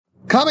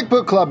Comic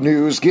Book Club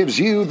News gives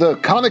you the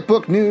comic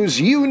book news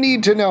you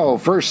need to know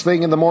first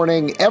thing in the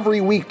morning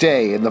every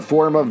weekday in the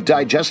form of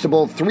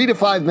digestible 3 to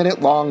 5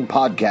 minute long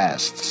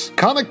podcasts.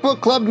 Comic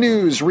Book Club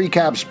News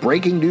recaps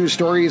breaking news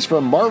stories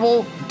from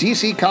Marvel,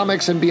 DC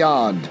Comics, and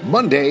beyond,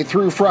 Monday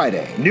through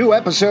Friday. New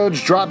episodes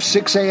drop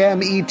 6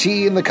 a.m. ET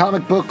in the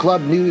Comic Book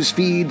Club News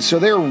feed, so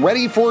they're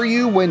ready for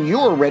you when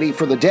you're ready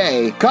for the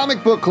day.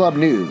 Comic Book Club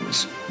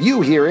News.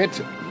 You hear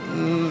it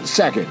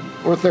second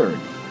or third,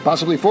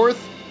 possibly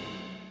fourth.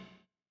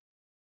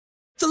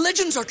 The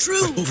legends are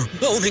true.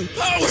 Overwhelming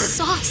power! The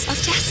sauce of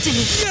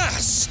destiny.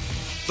 Yes!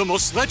 The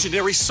most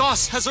legendary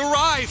sauce has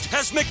arrived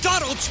as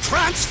McDonald's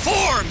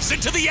transforms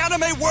into the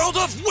anime world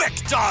of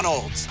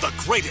WickDonald's. The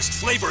greatest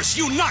flavors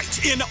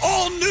unite in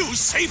all new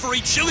savory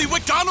chili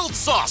McDonald's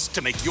sauce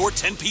to make your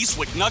 10-piece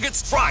Wick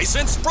Nuggets, fries,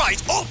 and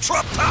Sprite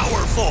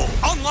ultra-powerful.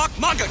 Unlock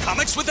manga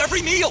comics with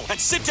every meal and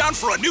sit down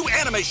for a new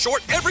anime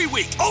short every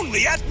week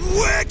only at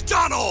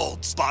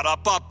WickDonald's.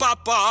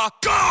 Ba-da-ba-ba-ba,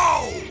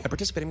 go! At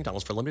participating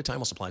McDonald's for a limited time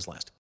while supplies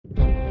last.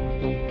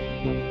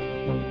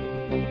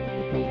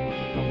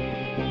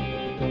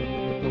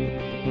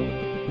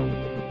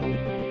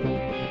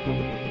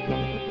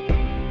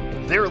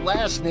 Their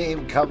last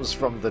name comes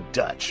from the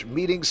Dutch,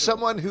 meaning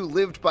someone who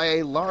lived by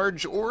a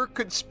large or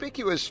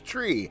conspicuous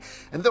tree.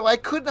 And though I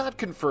could not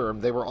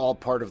confirm they were all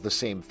part of the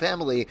same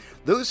family,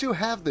 those who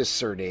have this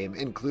surname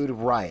include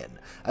Ryan,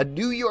 a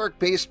New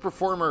York-based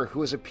performer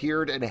who has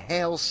appeared in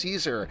Hail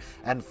Caesar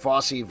and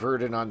Fosse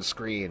Verdon on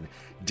screen,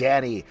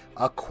 Danny,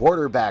 a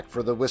quarterback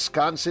for the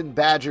Wisconsin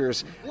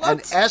Badgers,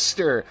 and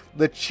Esther,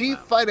 the chief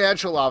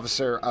financial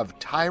officer of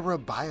Tyra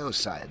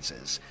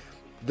Biosciences.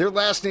 Their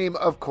last name,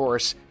 of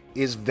course,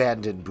 is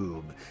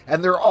Vandenboom,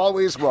 and they're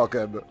always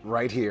welcome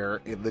right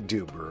here in the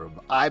Doom Room.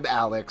 I'm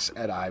Alex,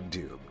 and I'm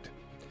doomed.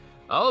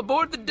 All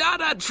aboard the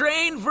Dada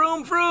train,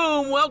 vroom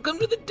vroom. Welcome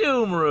to the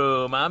Doom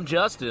Room. I'm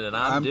Justin, and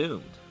I'm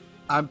doomed.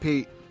 I'm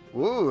Pete.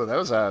 Ooh, that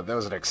was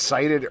an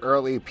excited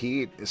early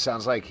Pete. It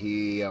sounds like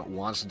he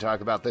wants to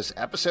talk about this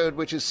episode,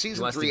 which is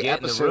season 3,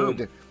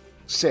 episode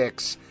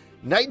 6.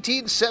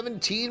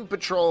 1917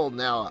 Patrol.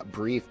 Now, a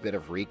brief bit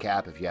of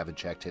recap if you haven't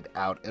checked it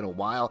out in a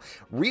while.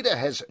 Rita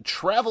has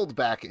traveled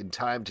back in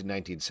time to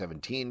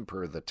 1917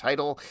 per the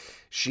title.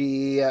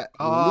 She loses.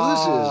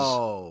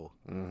 Oh,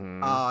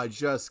 I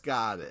just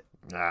got it.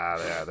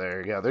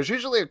 There you go. There's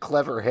usually a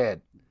clever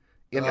hit.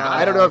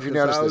 I don't know if you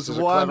noticed this. There's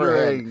a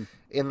clever hit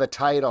in the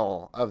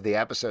title of the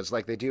episodes.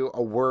 Like they do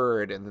a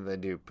word and then they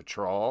do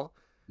patrol.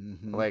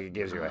 Like it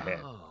gives you a hit.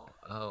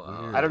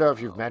 I don't know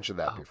if you've mentioned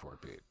that before,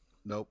 Pete.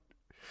 Nope.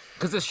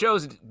 Because the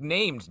show's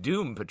named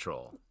Doom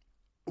Patrol.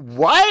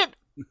 What?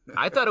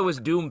 I thought it was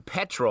Doom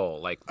Petrol,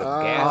 like the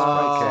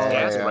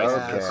gas prices. Gas prices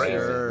are crazy.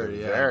 Sure,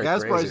 yeah.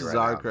 Gas prices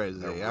are crazy.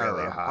 They're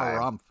really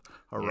high.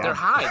 They're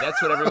high.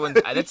 That's what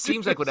everyone's. That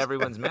seems like what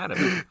everyone's mad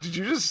about. Did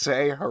you just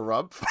say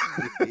harumph?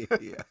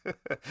 Yeah.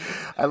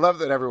 I love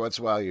that every once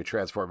in a while you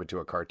transform into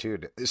a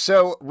cartoon.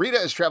 So Rita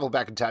has traveled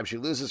back in time. She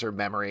loses her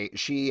memory.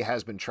 She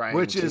has been trying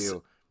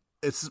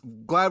It's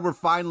glad we're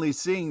finally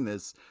seeing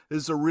this.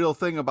 This is a real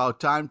thing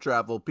about time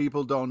travel.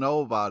 People don't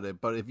know about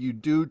it, but if you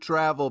do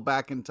travel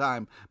back in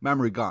time,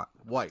 memory gone,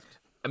 wiped.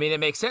 I mean,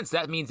 it makes sense.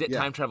 That means that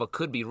time travel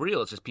could be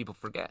real. It's just people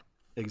forget.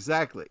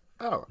 Exactly.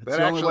 Oh, that's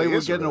the only way we're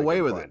getting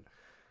away with it.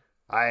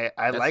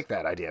 I like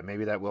that idea.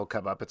 Maybe that will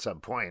come up at some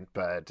point,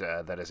 but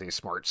that is a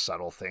smart,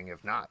 subtle thing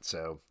if not.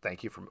 So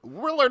thank you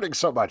we're learning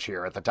so much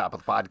here at the top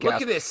of the podcast.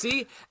 Look at this.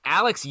 See,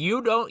 Alex,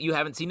 you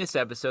haven't seen this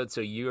episode, so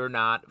you're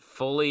not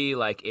fully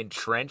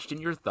entrenched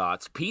in your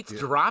thoughts. Pete's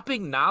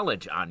dropping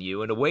knowledge on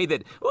you in a way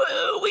that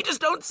we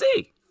just don't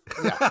see.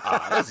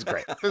 Yeah, this is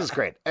great. This is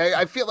great.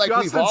 I feel like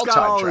Justin's we've all got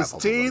time all his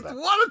traveled. teeth.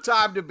 What a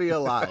time to be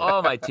alive.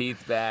 Oh, my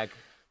teeth back.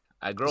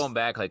 I grow them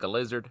back like a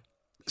lizard.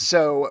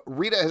 So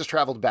Rita has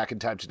traveled back in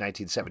time to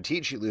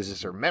 1917. She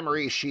loses her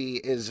memory. She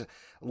is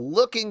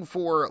looking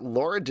for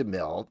Laura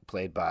DeMille,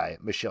 played by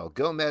Michelle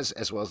Gomez,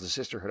 as well as the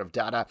Sisterhood of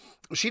Dada.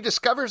 She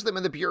discovers them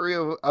in the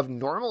Bureau of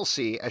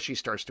Normalcy as she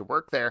starts to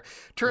work there.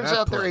 Turns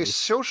out they're a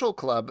social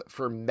club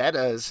for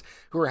metas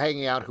who are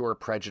hanging out who are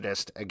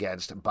prejudiced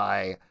against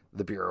by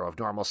the Bureau of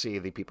Normalcy,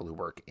 the people who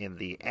work in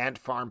the ant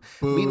farm.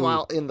 Boo.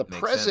 Meanwhile, in the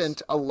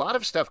present, a lot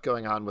of stuff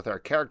going on with our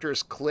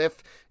characters.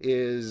 Cliff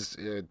is,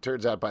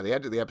 turns out by the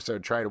end of the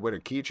episode, trying to win a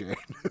keychain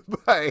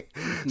by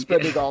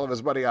spending all of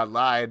his money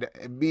online.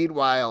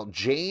 Meanwhile,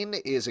 Jane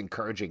is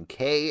encouraging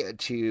Kay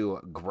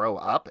to grow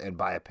up and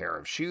buy a pair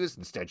of shoes.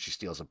 Instead, she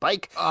steals a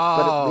bike.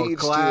 But it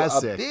leads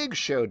to a big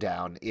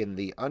showdown in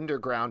the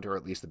underground, or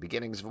at least the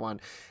beginnings of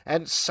one.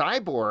 And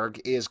Cyborg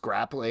is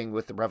grappling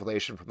with the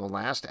revelation from the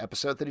last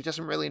episode that he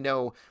doesn't really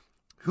know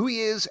who he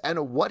is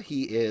and what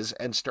he is,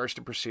 and starts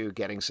to pursue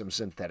getting some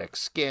synthetic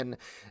skin.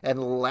 And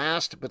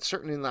last but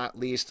certainly not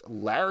least,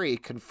 Larry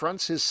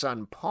confronts his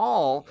son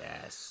Paul.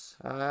 Yes.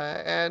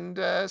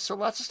 So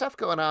lots of stuff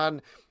going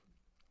on.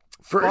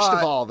 First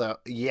of all, though,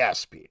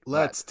 yes, Pete.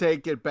 Let's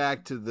take it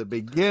back to the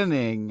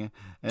beginning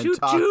and toot,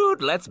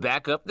 toot, let's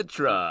back up the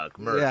truck.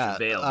 Merch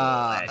available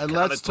at and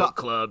let's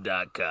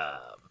comicbookclub.com.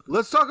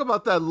 Let's talk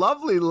about that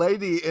lovely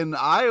lady in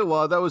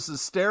Iowa. That was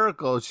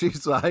hysterical.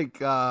 She's like,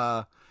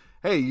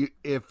 hey,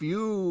 if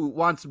you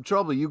want some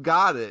trouble, you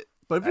got it.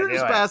 But if you're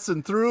just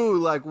passing through,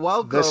 like,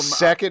 welcome. The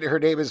second, her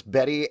name is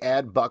Betty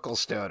Ann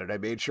Bucklestone, and I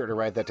made sure to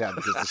write that down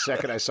because the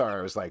second I saw her,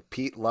 I was like,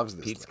 Pete loves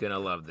this. Pete's going to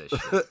love this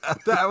shit.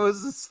 That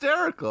was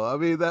hysterical. I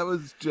mean, that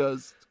was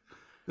just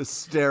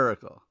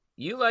hysterical.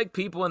 You like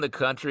people in the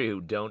country who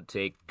don't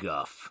take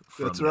guff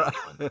from That's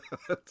right.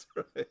 That's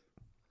right.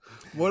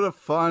 What a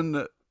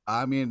fun...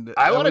 I mean,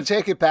 I want to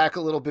take it back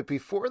a little bit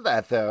before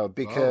that, though,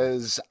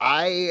 because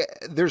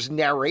there's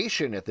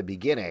narration at the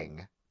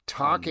beginning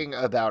talking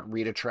about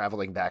Rita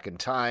traveling back in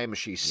time.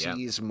 She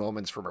sees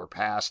moments from her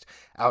past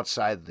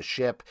outside the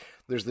ship.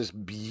 There's this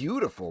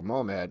beautiful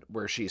moment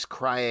where she's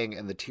crying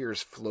and the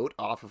tears float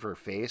off of her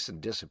face and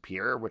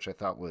disappear, which I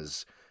thought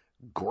was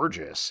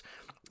gorgeous.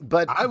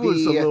 But I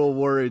was a little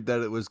worried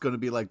that it was going to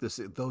be like this.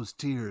 Those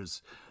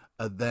tears.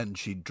 Then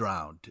she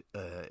drowned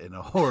in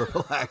a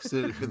horrible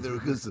accident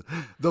because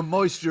the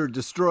moisture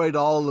destroyed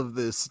all of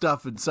the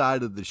stuff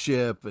inside of the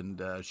ship,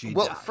 and she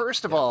died.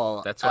 First of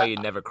all, that's why you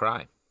never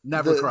cry.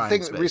 Never cry.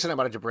 The reason I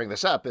wanted to bring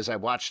this up is I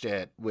watched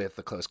it with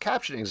the closed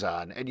captionings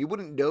on, and you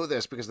wouldn't know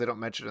this because they don't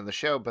mention it in the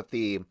show, but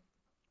the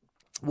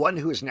one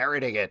who is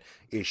narrating it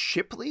is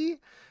Shipley.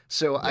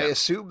 So I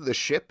assume the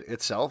ship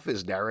itself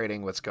is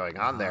narrating what's going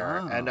on there,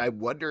 and I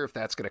wonder if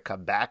that's going to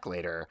come back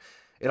later.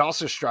 It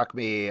also struck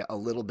me a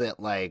little bit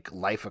like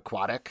Life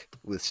Aquatic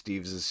with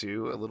Steve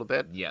Zissou a little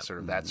bit. Yeah. Sort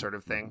of that sort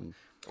of thing.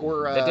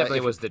 Or that definitely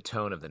was the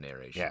tone of the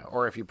narration. Yeah.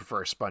 Or if you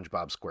prefer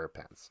SpongeBob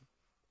SquarePants.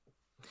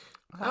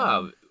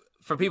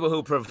 For people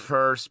who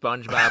prefer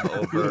SpongeBob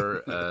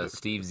over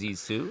Steve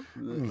Zissou.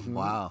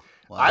 Wow.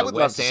 I would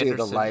love to see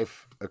the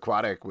Life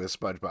Aquatic with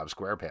SpongeBob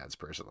SquarePants,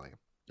 personally.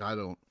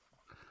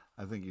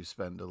 I think you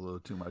spend a little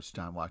too much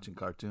time watching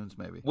cartoons,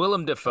 maybe.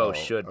 Willem Dafoe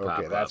should pop up.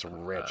 Okay, that's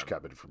rich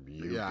coming from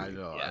you. Yeah,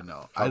 I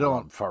know.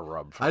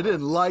 I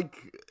didn't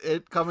like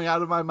it coming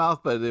out of my mouth,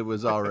 but it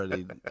was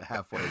already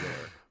halfway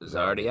there. It was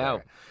already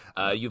out.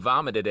 You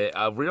vomited it.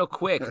 Real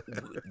quick,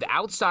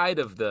 outside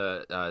of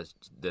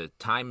the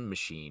time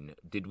machine,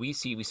 we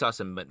saw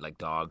some like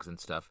dogs and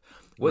stuff.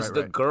 Was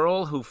the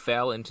girl who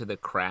fell into the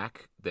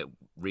crack that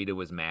Rita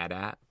was mad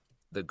at?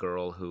 The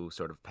girl who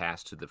sort of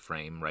passed to the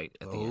frame right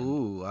at the end?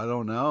 Oh, I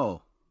don't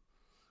know.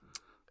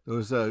 There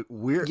was a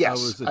weird...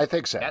 Yes, I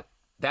think so.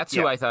 That's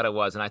who I thought it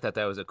was, and I thought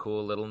that was a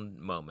cool little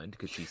moment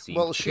because she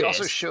seemed she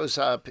also shows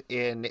up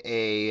in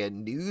a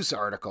news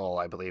article,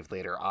 I believe,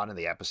 later on in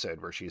the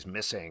episode where she's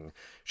missing.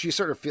 She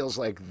sort of feels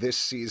like this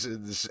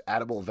season's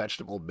animal,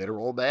 vegetable,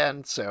 mineral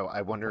man, so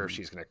I wonder if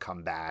she's going to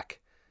come back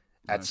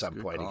at some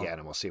point again,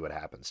 and we'll see what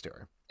happens to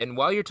her. And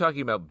while you're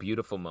talking about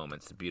beautiful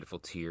moments, the beautiful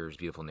tears,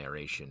 beautiful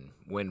narration,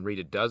 when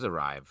Rita does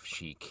arrive,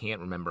 she can't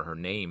remember her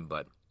name,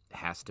 but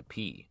has to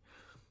pee.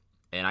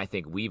 And I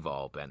think we've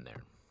all been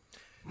there.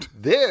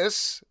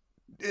 That's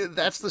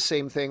the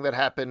same thing that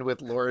happened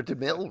with Laura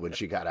DeMille when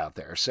she got out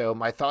there. So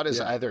my thought is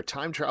either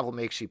time travel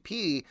makes you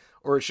pee,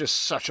 or it's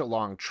just such a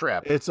long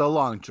trip. It's a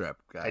long trip,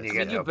 guys.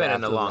 And you've been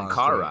in a long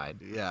car ride.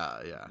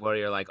 Yeah. Where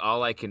you're like,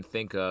 all I can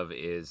think of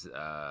is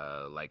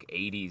like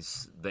the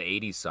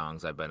 80s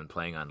songs I've been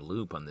playing on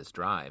loop on this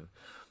drive,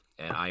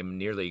 and I'm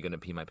nearly going to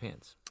pee my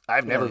pants.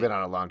 I've never been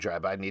on a long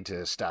drive. I need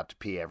to stop to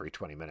pee every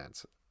 20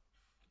 minutes.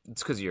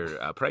 It's because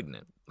you're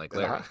pregnant, like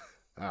Larry.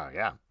 Oh,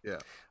 yeah. Yeah.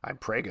 I'm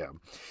prego.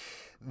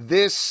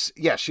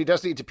 She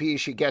does need to pee.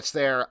 She gets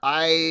there.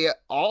 I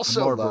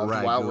also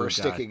loved, while we're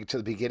sticking to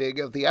the beginning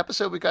of the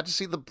episode, we got to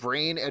see the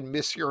Brain and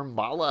Monsieur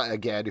Mala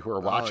again, who are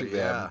watching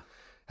them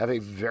have a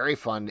very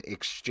fun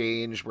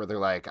exchange where they're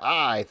like,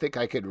 I think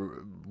I could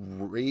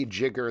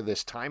rejigger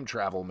this time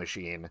travel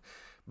machine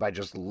by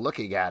just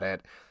looking at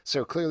it.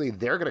 So clearly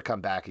they're going to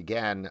come back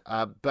again.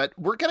 But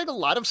we're getting a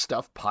lot of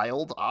stuff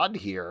piled on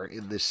here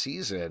in this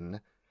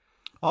season.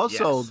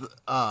 Also,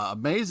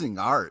 amazing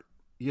art.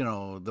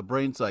 The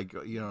Brain's like,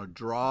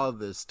 draw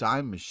this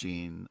time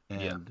machine,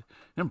 and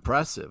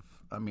impressive.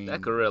 I mean,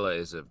 that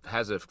gorilla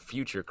has a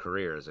future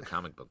career as a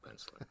comic book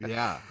penciler.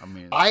 Yeah, I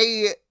mean,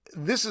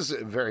 this is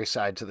very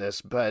side to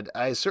this, but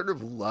I sort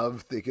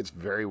of think it's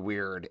very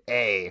weird.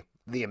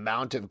 The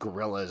amount of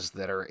gorillas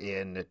that are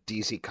in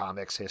DC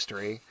Comics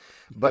history,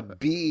 but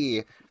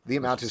B, the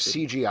amount of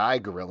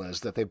CGI gorillas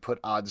that they put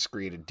on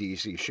screen in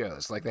DC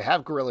shows. Like they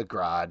have Gorilla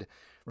Grodd.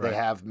 They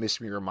have Miss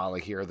Miramala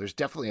here. There's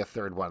definitely a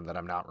third one that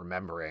I'm not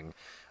remembering.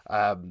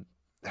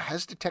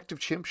 Has Detective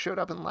Chimp showed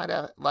up in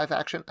live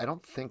action? I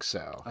don't think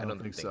so. I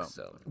don't think so.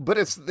 But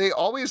they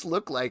always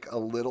look like a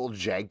little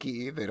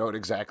janky. They don't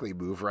exactly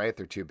move right.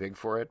 They're too big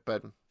for it,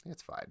 but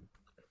it's fine.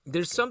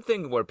 There's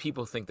something where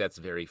people think that's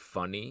very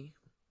funny.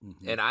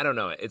 And I don't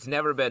know. It's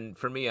never been,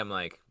 for me, I'm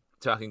like,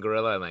 talking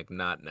gorilla, I'm like,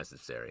 not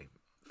necessary.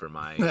 For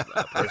my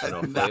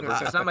personal flavor.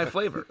 It's not my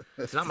flavor.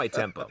 It's not my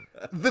tempo.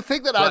 The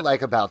thing that I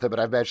like about them,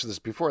 and I've mentioned this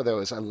before, though,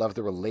 is I love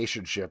the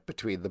relationship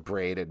between the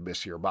Brain and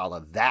Monsieur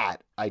Mala. That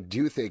I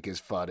do think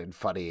is fun and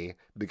funny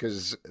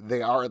because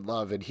they are in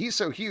love, and he's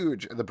so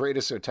huge, and the Brain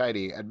is so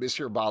tiny, and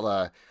Monsieur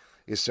Mala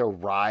is so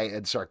wry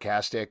and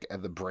sarcastic,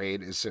 and the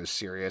brain is so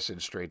serious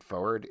and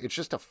straightforward. It's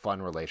just a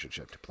fun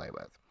relationship to play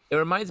with. It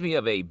reminds me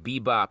of a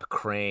Bebop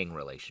Krang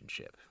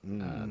relationship,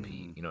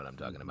 Pete. You know what I'm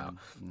talking about.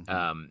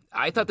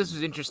 I thought this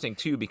was interesting,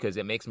 too, because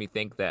it makes me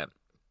think that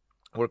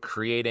we're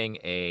creating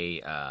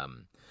a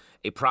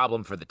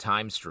problem for the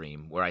time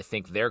stream where I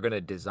think they're going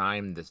to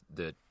design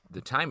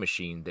the time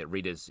machine that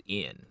Rita's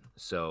in.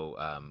 So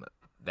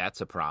that's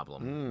a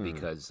problem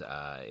because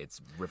it's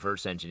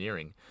reverse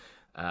engineering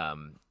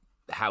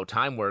how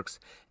time works.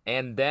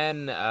 And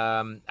then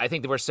I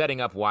think that we're setting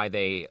up why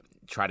they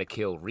try to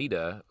kill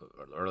Rita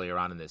earlier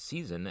on in this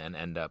season and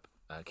end up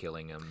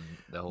killing him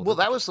the whole Well,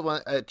 time. that was the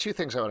one. Two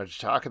things I wanted to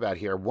talk about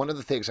here. One of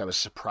the things I was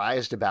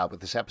surprised about with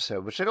this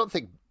episode, which I don't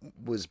think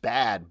was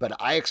bad, but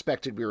I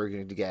expected we were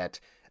going to get,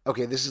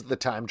 okay, this is the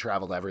time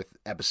travel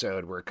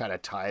episode where it kind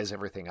of ties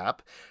everything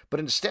up.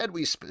 But instead,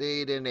 we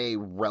stayed in a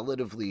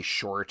relatively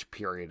short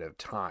period of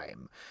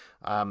time.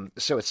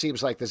 So it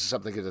seems like this is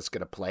something that's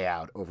going to play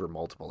out over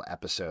multiple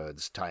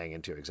episodes, tying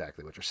into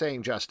exactly what you're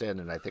saying, Justin.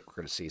 And I think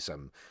we're going to see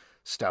some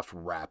stuff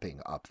wrapping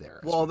up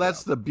there. Well,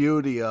 that's the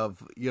beauty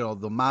of,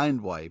 the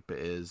mind wipe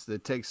is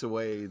it takes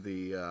away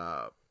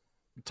the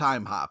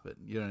time hopping.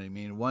 You know what I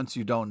mean? Once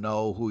you don't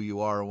know who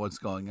you are and what's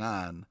going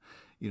on,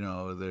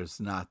 there's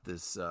not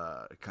this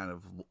kind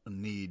of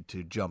need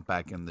to jump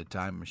back in the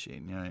time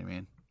machine. You know what I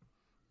mean?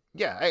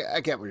 Yeah, I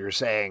get what you're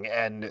saying,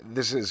 and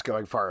this is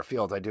going far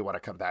afield. I do want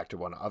to come back to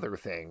one other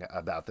thing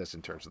about this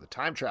in terms of the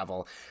time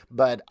travel,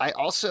 but I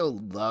also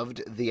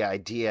loved the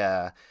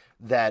idea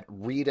that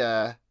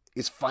Rita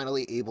is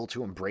finally able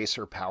to embrace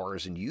her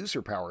powers and use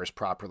her powers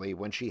properly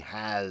when she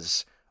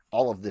has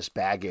all of this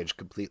baggage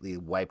completely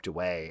wiped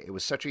away. It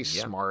was such a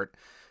smart,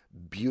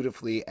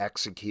 beautifully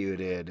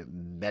executed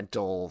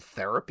mental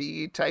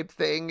therapy type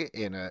thing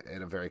in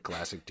a very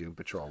classic Doom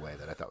Patrol way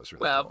that I thought was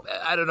really cool.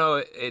 Well, I don't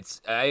know.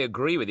 I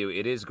agree with you.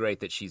 It is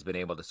great that she's been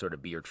able to sort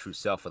of be her true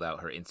self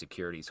without her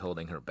insecurities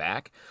holding her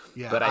back.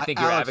 Yeah, but I think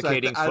you're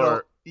advocating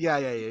for. Yeah.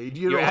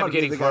 You're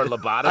advocating for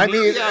lobotomy. I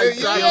mean,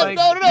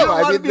 no.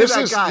 I mean, this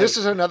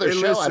is another hey,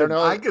 show. Listen, I don't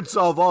know. I could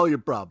solve all your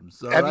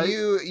problems.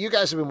 You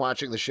guys have been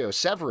watching the show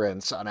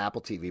Severance on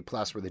Apple TV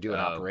Plus, where they do an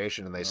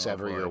operation and they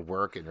sever your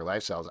work and your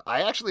life cells.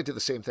 I actually do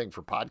the same thing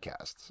for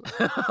podcasts.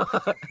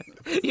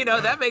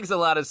 That makes a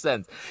lot of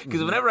sense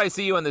because whenever I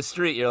see you on the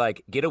street, you're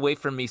like, "Get away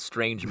from me,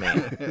 strange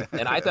man."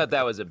 And I thought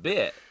that was a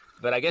bit,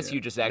 but I guess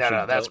you just actually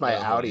no. That's my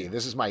Audi.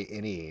 This is my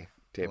innie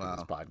taping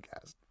this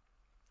podcast.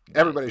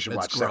 Everybody should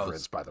watch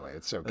Severance, by the way.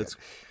 It's so good. It's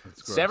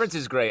Severance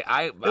is great.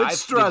 It's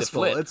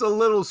stressful. It's a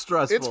little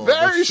stressful. It's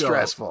very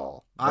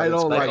stressful. I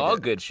don't like like all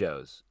it. good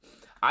shows.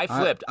 I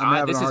flipped.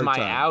 This is my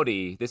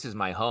Audi. This is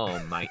my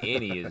home. My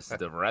innie is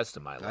the rest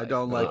of my life. I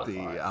don't like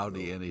the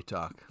Audi innie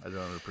talk. I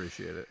don't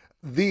appreciate it.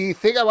 The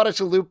thing I wanted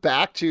to loop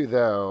back to,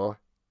 though,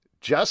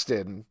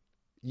 Justin,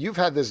 you've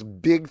had this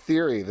big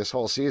theory this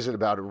whole season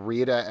about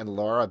Rita and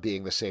Laura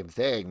being the same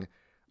thing.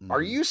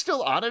 Are you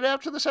still on it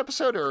after this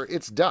episode, or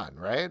it's done,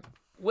 right?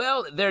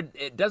 Well,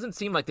 it doesn't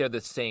seem like they're the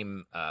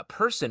same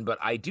person, but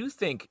I do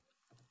think,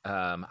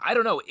 I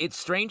don't know, it's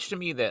strange to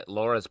me that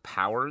Laura's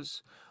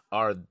powers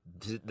are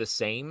the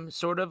same,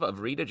 sort of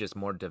Rita, just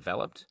more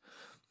developed.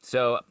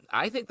 So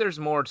I think there's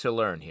more to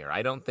learn here.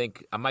 I don't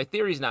think, my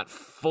theory's not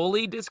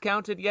fully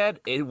discounted yet.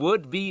 It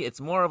would be,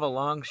 it's more of a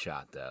long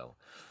shot, though,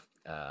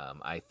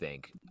 I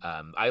think.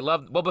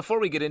 Before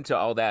we get into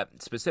all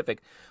that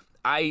specific,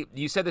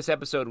 you said this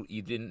episode,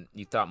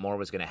 you thought more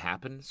was going to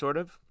happen, sort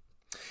of?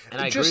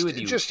 And I agree with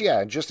you.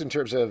 Just in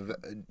terms of,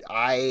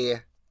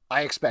 I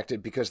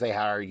expected, because they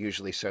are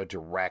usually so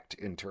direct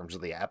in terms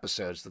of the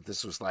episodes, that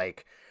this was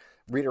like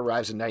Rita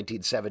arrives in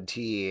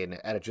 1917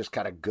 and it just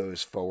kind of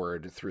goes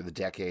forward through the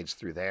decades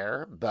through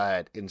there.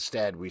 But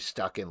instead, we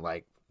stuck in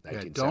like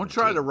 1917. Don't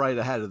try to write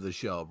ahead of the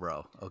show,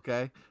 bro.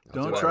 Okay?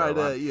 Don't try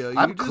to.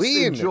 I'm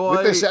clean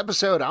with this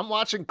episode. I'm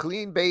watching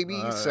clean, baby.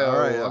 All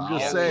right. I'm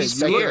just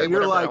saying.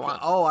 You're like,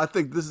 I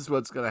think this is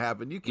what's going to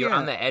happen. You're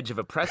on the edge of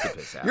a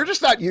precipice. You're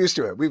just not used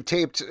to it. We've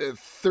taped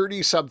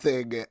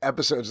 30-something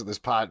episodes of this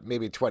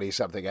maybe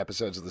 20-something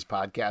episodes of this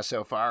podcast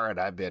so far, and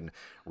I've been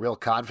real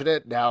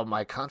confident. Now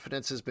my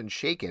confidence has been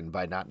shaken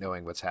by not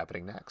knowing what's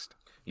happening next.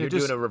 You're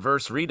doing a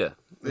reverse Rita.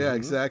 Yeah,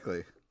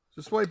 exactly.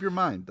 Just wipe your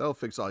mind. That'll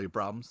fix all your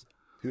problems.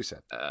 Who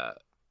said? What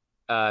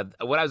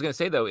I was going to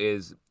say, though,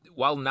 is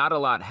while not a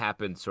lot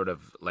happened, sort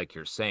of like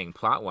you're saying,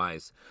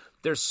 plot-wise,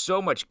 there's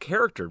so much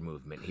character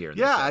movement here.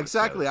 Yeah,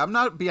 exactly. I'm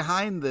not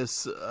behind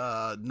this.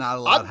 Not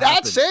a lot. I'm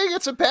not saying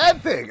it's a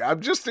bad thing.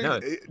 I'm just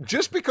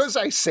just because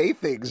I say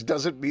things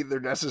doesn't mean they're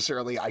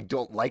necessarily I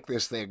don't like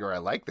this thing or I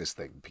like this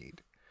thing,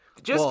 Pete.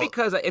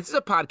 Because it's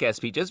a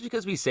podcast, Pete, just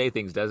because we say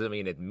things doesn't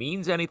mean it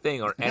means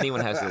anything or anyone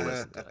has to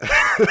listen to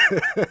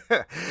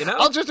it.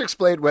 I'll just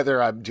explain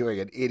whether I'm doing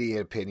an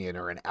idiot opinion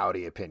or an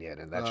Audi opinion,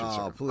 and that should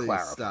sort of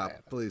clarify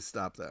it. Please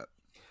stop that.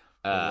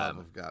 For the love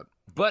of God.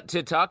 But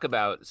to talk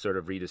about sort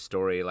of Rita's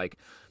story, like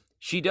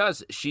she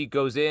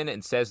goes in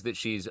and says that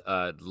she's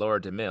Laura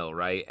DeMille,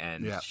 right?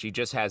 And she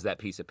just has that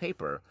piece of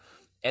paper.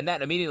 And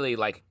that immediately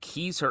like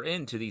keys her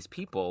into these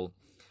people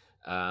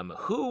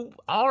who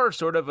are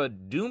sort of a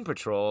Doom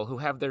Patrol who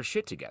have their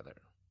shit together.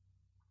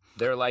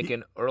 They're like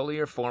an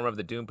earlier form of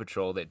the Doom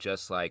Patrol that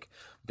just like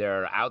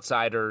they're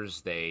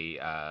outsiders. They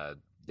are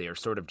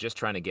sort of just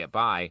trying to get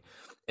by.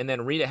 And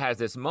then Rita has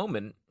this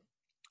moment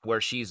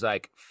where she's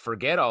like,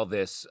 forget all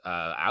this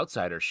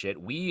outsider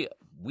shit. We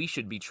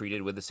should be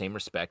treated with the same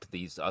respect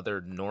these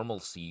other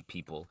normalcy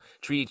people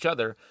treat each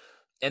other.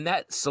 And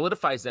that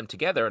solidifies them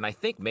together and I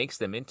think makes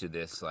them into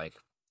this like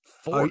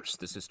force,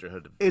 the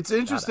Sisterhood of It's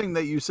interesting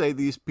that you say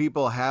these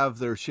people have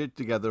their shit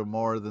together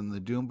more than the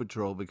Doom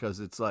Patrol, because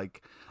it's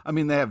like, I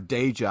mean, they have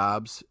day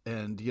jobs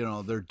and, you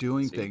know, they're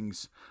doing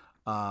things.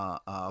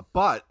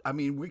 But, I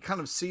mean, we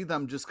kind of see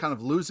them just kind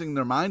of losing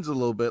their minds a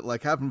little bit,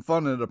 like having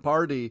fun at a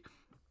party.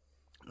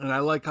 And I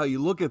like how you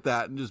look at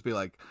that and just be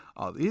like,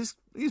 oh, these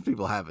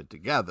people have it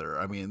together.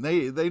 I mean,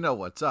 they know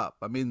what's up.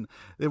 I mean,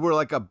 they were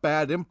like a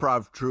bad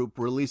improv troupe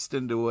released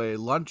into a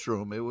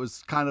lunchroom. It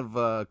was kind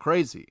of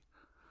crazy.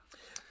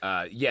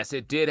 Yes,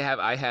 it did have.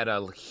 I had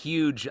a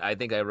huge. I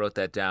think I wrote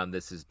that down.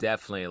 This is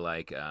definitely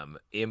like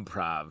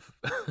improv,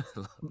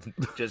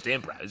 just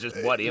improv. It's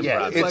just what improv.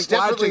 Yeah, is. It's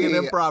like watching an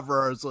improv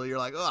rehearsal. You're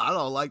like, oh, I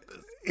don't like this.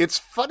 It's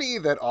funny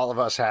that all of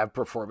us have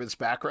performance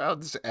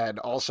backgrounds and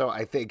also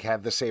I think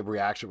have the same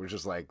reaction, which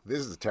is like,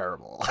 this is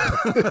terrible.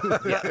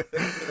 Yeah.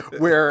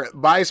 Where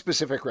my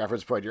specific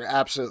reference point, you're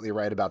absolutely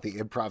right about the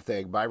improv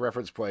thing. My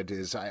reference point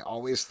is I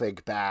always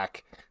think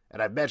back,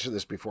 and I've mentioned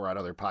this before on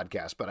other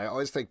podcasts, but I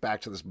always think back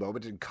to this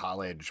moment in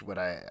college when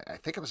I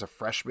think I was a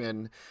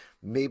freshman,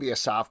 maybe a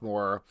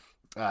sophomore.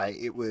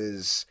 I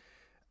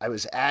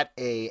was at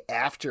a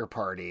after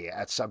party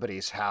at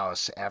somebody's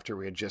house after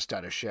we had just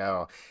done a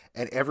show,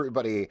 and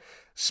everybody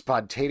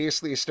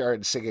spontaneously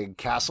started singing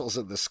Castles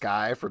in the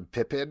Sky from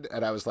Pippin,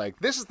 and I was like,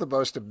 this is the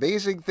most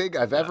amazing thing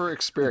I've ever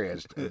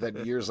experienced. And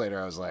then years later,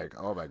 I was like,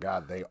 oh my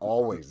God, they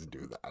always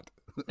do that.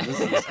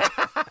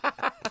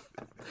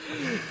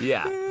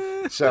 Yeah.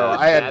 So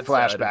I had That's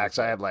flashbacks.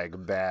 I had like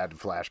bad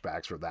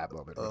flashbacks from that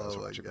moment when I was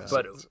watching this.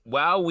 But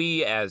while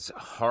we, as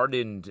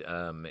hardened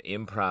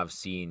improv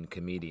scene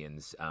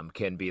comedians,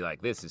 can be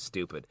like, this is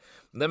stupid,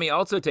 let me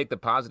also take the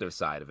positive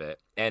side of it.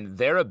 And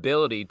their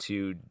ability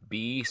to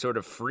be sort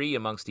of free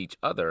amongst each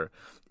other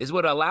is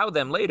what allowed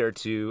them later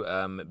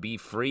to be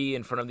free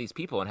in front of these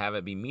people and have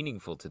it be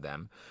meaningful to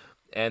them.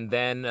 And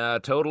then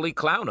totally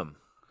clown them.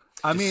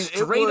 I mean,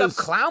 straight up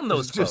clown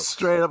those folks. Just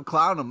straight up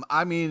clown them.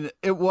 I mean,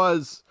 it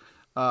was...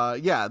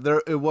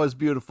 it was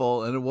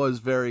beautiful, and it was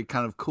very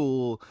kind of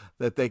cool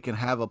that they can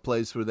have a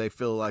place where they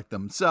feel like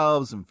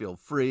themselves and feel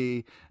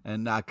free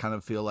and not kind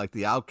of feel like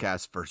the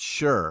outcast for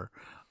sure.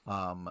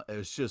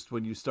 It's just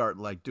when you start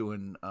like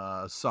doing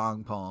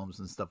song poems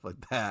and stuff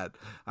like that.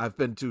 I've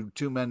been to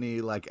too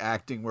many like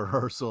acting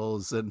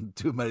rehearsals and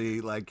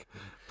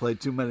played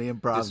too many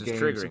improv games. This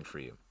is triggering for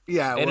you.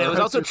 Yeah, and it was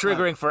also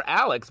triggering for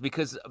Alex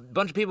because a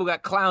bunch of people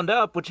got clowned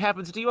up, which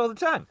happens to you all the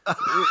time.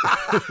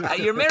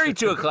 You're married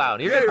to a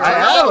clown. I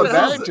am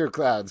married to a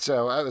clown,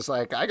 so I was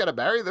like, I got to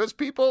marry those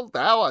people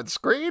now on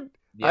screen.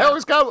 Yeah.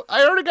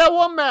 I already got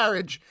one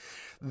marriage.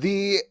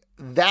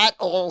 That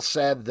all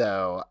said,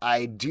 though,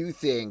 I do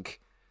think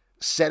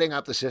setting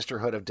up the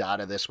Sisterhood of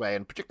Dada this way,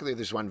 and particularly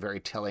there's one very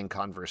telling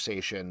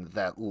conversation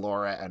that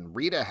Laura and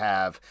Rita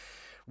have,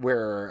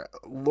 where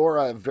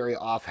Laura very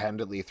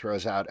offhandedly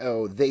throws out,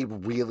 oh, they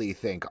really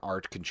think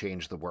art can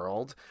change the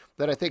world,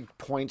 that I think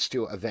points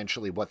to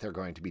eventually what they're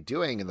going to be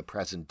doing in the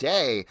present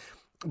day.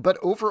 But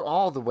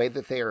overall, the way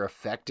that they are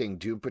affecting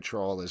Doom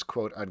Patrol as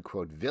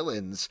quote-unquote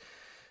villains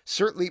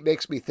certainly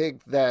makes me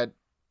think that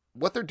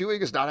what they're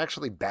doing is not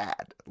actually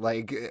bad.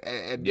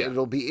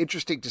 It'll be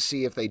interesting to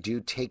see if they do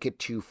take it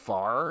too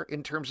far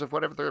in terms of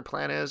whatever their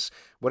plan is,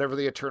 whatever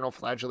the eternal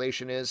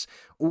flagellation is,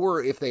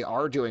 or if they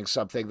are doing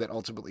something that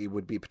ultimately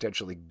would be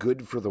potentially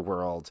good for the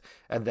world.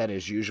 And then,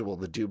 as usual,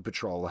 the Doom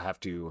Patrol will have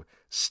to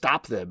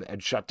stop them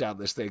and shut down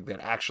this thing that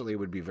actually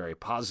would be very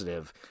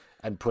positive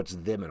and puts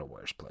them in a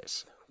worse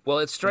place. Well,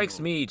 it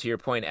strikes me, to your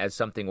point, as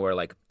something where,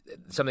 like,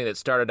 something that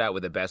started out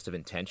with the best of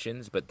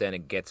intentions, but then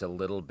it gets a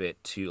little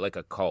bit too, like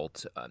a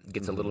cult,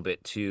 gets a little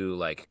bit too,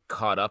 like,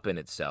 caught up in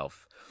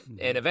itself.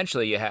 And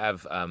eventually you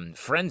have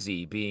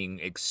Frenzy being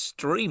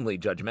extremely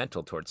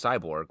judgmental towards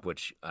Cyborg,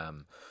 which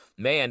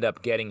may end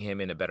up getting him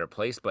in a better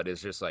place, but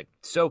is just, like,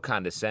 so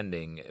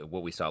condescending,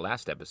 what we saw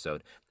last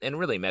episode, and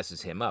really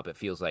messes him up. It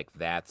feels like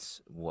that's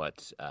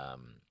what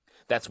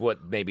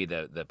maybe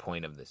the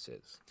point of this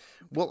is.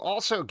 We'll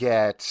also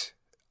get...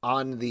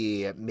 on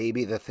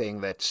maybe the thing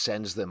that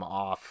sends them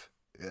off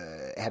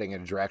heading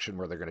in a direction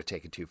where they're going to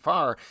take it too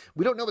far,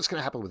 we don't know what's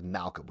going to happen with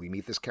Malcolm. We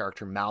meet this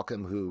character,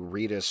 Malcolm, who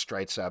Rita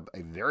strikes up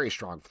a very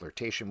strong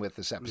flirtation with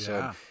this episode.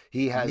 Yeah.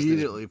 He has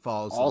immediately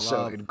falls also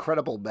in love.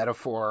 Incredible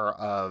metaphor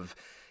of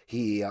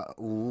he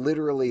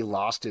literally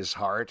lost his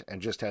heart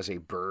and just has a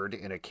bird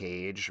in a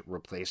cage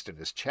replaced in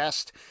his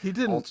chest. He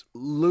didn't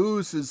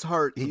lose his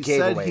heart. He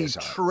gave said away he his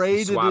heart.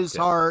 traded his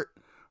heart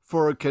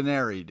for a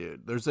canary,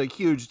 dude. There's a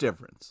huge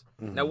difference.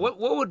 Now, what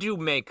would you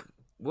make?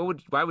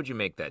 Why would you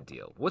make that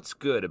deal? What's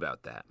good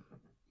about that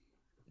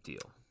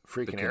deal?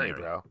 Free canary,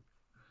 bro.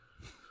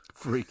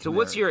 free So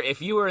canary.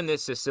 if you were in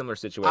this a similar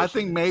situation? I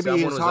think maybe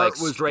someone his heart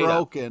like, was straight up,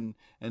 broken,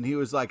 and he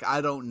was like,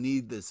 "I don't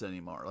need this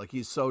anymore." Like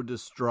he's so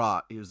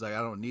distraught. He was like,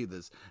 "I don't need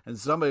this." And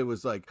somebody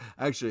was like,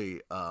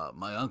 "Actually,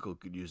 my uncle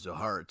could use a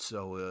heart,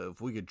 so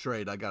if we could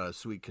trade, I got a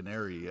sweet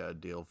canary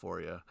deal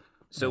for you."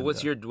 So And,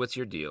 what's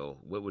your deal?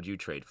 What would you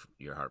trade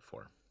your heart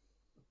for?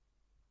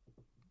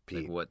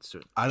 Pete. Like what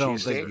sort? I don't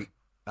Cheesesteak? think.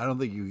 I don't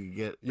think you could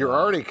get. You're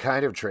already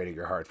kind of trading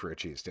your heart for a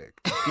cheesesteak.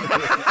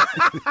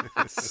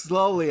 It's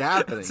slowly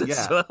happening.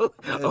 Yeah, slow,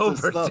 It's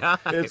over time.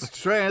 It's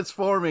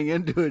transforming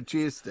into a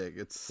cheesesteak.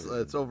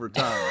 It's over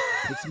time.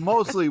 It's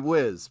mostly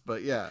whiz,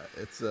 but yeah,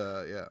 it's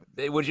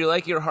yeah. Would you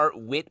like your heart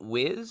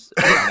whiz?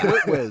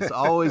 Whip whiz,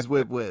 always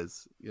whip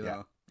whiz. You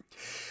know.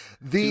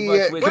 The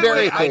Whiz.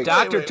 canary My thing.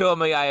 doctor told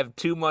me I have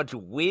too much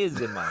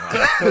whiz in my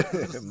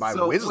heart. My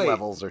So, whiz wait.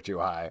 levels are too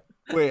high.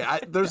 Wait,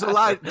 there's a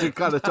lot to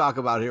kind of talk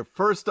about here.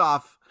 First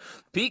off,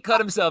 Pete cut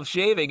himself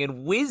shaving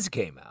and whiz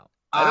came out.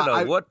 I don't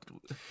know what.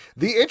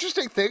 The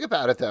interesting thing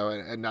about it, though,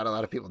 and not a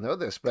lot of people know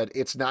this, but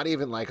it's not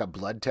even like a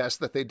blood test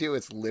that they do.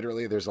 It's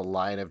literally there's a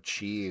line of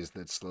cheese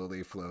that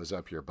slowly flows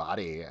up your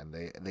body, and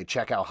they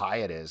check how high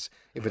it is.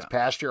 If it's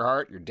past your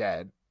heart, you're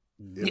dead.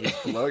 If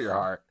it's below your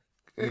heart,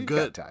 You're you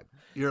good. got time.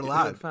 you're Doing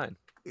alive. fine.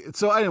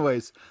 So,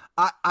 anyways,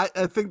 I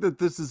think that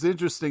this is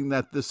interesting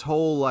that this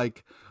whole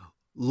like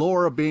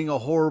Laura being a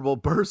horrible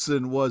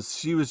person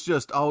she was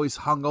just always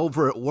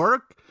hungover at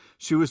work.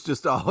 She was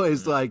just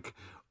always like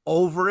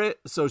over it.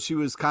 So she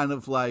was kind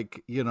of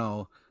like,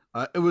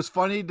 it was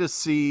funny to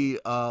see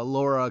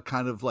Laura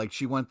kind of like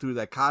she went through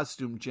that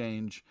costume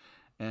change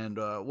and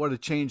what a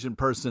change in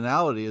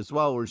personality as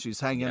well, where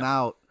she's hanging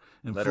out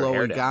in Let her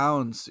hair flowy down.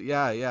 gowns.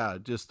 Yeah.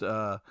 Just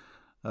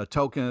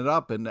toking it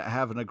up and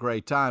having a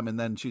great time. And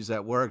then she's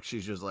at work.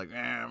 She's just like,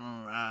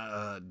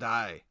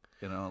 die,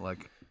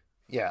 like.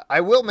 Yeah,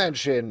 I will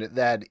mention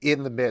that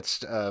in the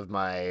midst of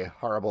my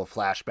horrible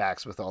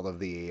flashbacks with all of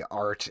the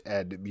art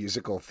and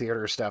musical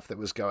theater stuff that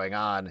was going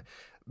on,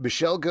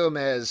 Michelle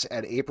Gomez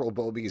and April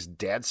Bowlby's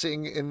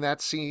dancing in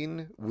that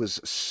scene was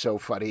so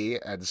funny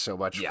and so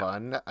much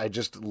fun. I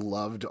just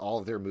loved all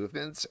of their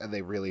movements, and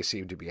they really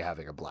seemed to be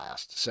having a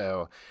blast.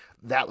 So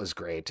that was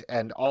great.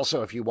 And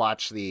also, if you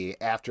watch the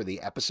after the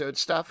episode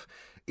stuff,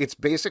 it's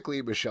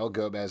basically Michelle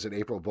Gomez and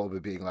April Bowlby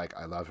being like,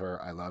 I love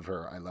her, I love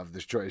her, I love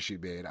this choice she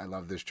made, I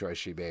love this choice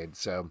she made.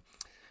 So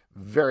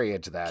very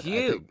into that. Cute.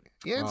 I think,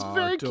 yeah, it's Aw,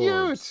 very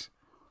adorbs. cute.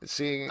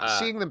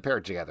 Seeing them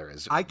paired together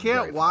is I very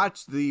can't fun.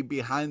 watch the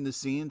behind the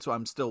scenes, so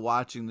I'm still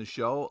watching the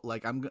show.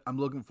 Like I'm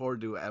looking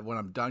forward to when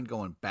I'm done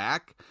going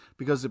back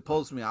because it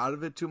pulls me out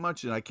of it too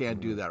much, and I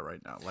can't do that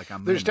right now. Like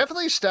There's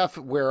definitely stuff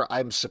where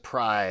I'm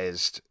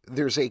surprised.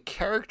 There's a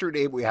character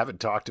name we haven't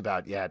talked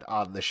about yet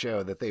on the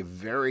show that they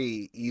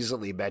very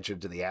easily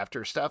mentioned in the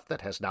after stuff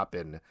that has not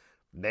been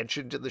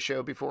mentioned in the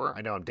show before.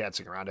 I know I'm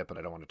dancing around it, but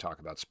I don't want to talk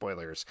about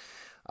spoilers.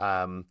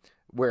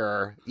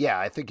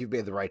 I think you've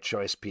made the right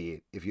choice,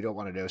 Pete. If you don't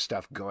want to know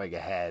stuff going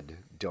ahead,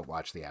 don't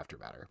watch the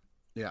aftermatter.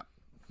 yeah.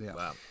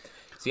 Wow.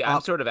 See,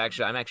 I'm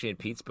actually in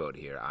Pete's boat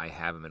here. I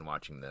haven't been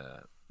watching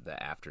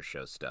the after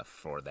show stuff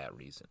for that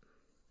reason.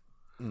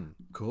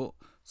 Cool.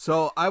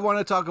 So I want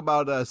to talk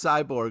about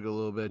Cyborg a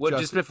little bit. Well,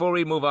 just before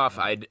we move off,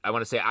 I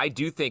want to say I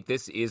do think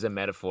this is a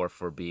metaphor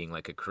for being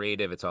like a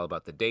creative. It's all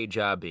about the day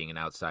job, being an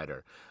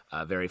outsider.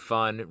 Very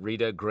fun.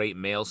 Rita, great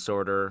mail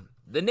sorter.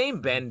 The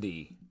name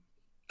Bendy,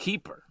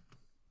 keeper.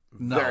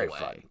 no Very way.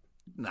 fun.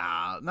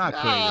 Nah, not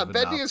creative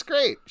Bendy enough. is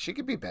great. She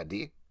could be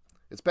Bendy.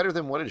 It's better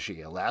than, what is she,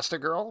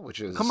 Elastigirl?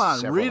 Which is Come on,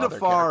 several Rita other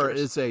Farr characters.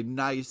 is a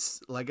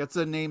nice, like it's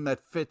a name that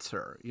fits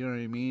her. You know what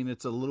I mean?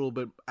 It's a little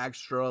bit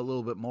extra, a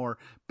little bit more.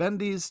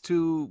 Bendy's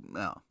too,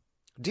 no.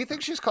 Do you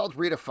think she's called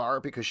Rita Farr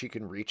because she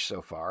can reach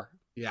so far?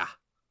 Yeah.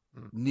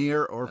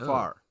 Near or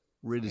far.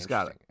 Rita's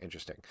got it.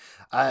 Interesting.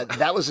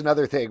 That was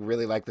another thing.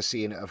 Really like the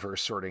scene of her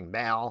sorting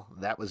Mal.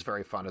 That was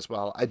very fun as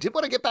well. I did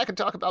want to get back and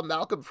talk about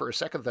Malcolm for a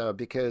second, though,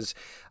 because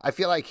I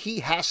feel like he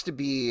has to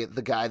be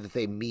the guy that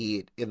they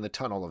meet in the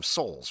Tunnel of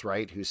Souls,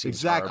 right? Who seems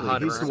Exactly.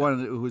 horribly He's the depressed.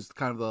 one who's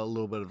kind of a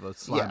little bit of a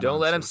slime. Yeah. Don't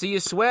let him monster. see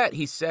you sweat.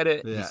 He said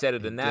it. Yeah, he said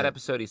it he in that did.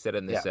 episode. He said it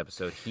in this Yeah.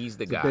 episode. He's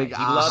the It's a guy. big He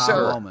aha loves So-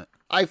 her. moment.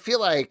 I feel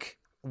like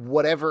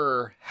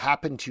whatever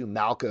happened to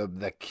Malcolm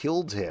that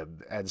killed him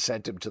and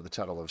sent him to the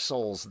Tunnel of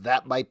Souls,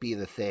 that might be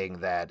the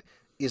thing that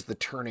is the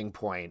turning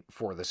point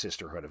for the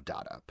Sisterhood of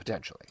Dada,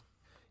 potentially.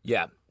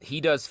 Yeah, he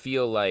does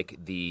feel like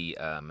the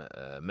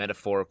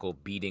metaphorical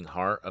beating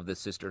heart of the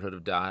Sisterhood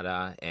of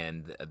Dada,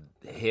 and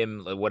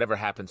him, whatever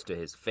happens to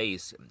his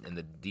face and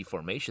the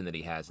deformation that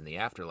he has in the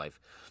afterlife,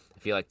 I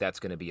feel like that's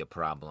going to be a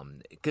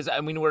problem. Because,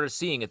 I mean, we're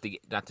seeing at the,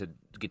 not to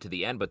get to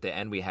the end, but the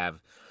end we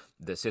have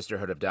the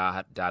Sisterhood of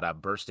Dada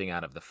bursting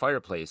out of the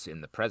fireplace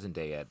in the present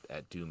day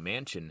at Doom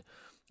Mansion,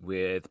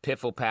 with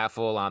Piffle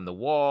Paffle on the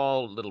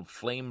wall, little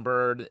flame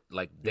bird,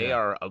 like they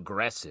are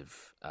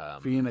aggressive.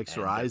 Phoenix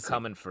and they're Rising.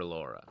 coming for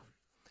Laura.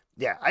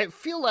 Yeah, I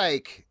feel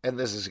like, and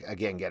this is,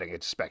 again, getting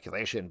into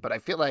speculation, but I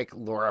feel like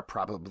Laura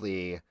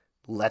probably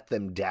let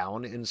them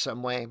down in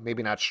some way.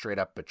 Maybe not straight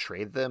up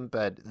betrayed them,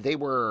 but they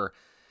were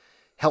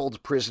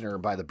held prisoner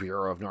by the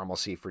Bureau of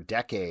Normalcy for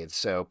decades.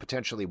 So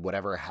potentially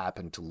whatever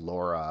happened to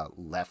Laura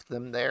left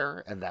them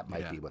there, and that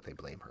might be what they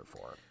blame her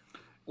for.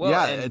 Well,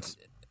 yeah, and it's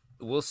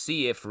we'll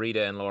see if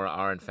Rita and Laura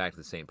are in fact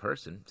the same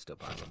person. Still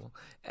possible.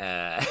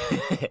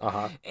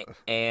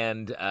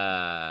 And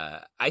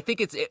I think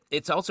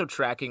it's also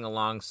tracking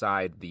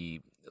alongside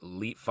the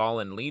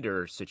fallen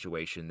leader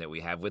situation that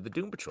we have with the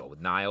Doom Patrol. With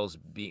Niles,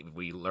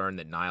 we learn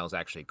that Niles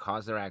actually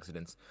caused their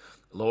accidents.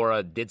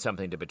 Laura did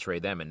something to betray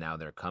them, and now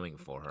they're coming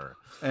for her.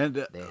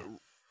 And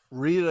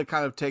Rita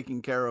kind of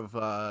taking care of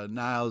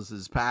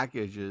Niles's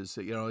packages.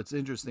 You know, it's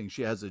interesting.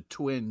 She has a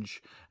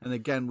twinge, and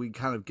again, we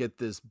kind of get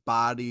this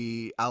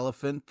body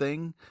elephant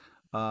thing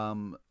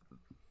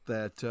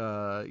that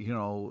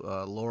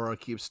Laura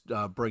keeps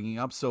bringing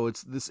up. So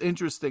it's this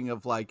interesting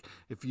of like,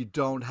 if you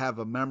don't have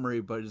a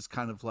memory, but it's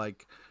kind of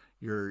like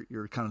your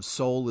kind of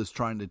soul is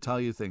trying to tell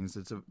you things.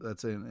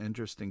 That's an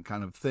interesting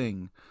kind of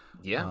thing.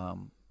 Yeah.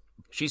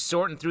 She's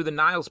sorting through the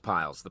Niles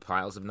piles, the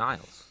piles of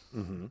Niles.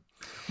 Mm-hmm.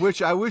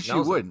 Which I wish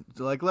you wouldn't.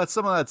 Like, let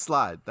some of that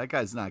slide. That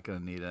guy's not going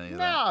to need any of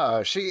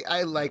that. No,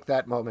 I like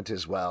that moment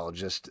as well.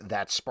 Just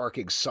that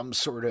sparking some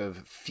sort of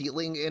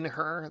feeling in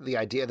her. The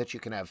idea that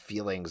you can have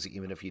feelings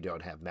even if you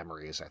don't have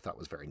memories, I thought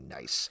was very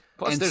nice.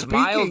 Plus, And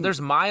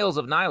there's miles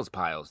of Niles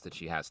piles that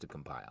she has to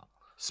compile.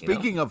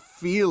 Speaking of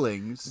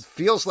feelings,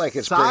 feels like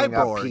it's bringing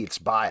up Cyborg. Pete's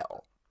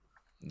bile.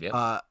 Yep.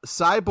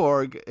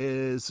 Cyborg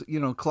is,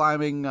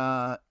 climbing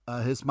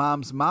his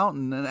mom's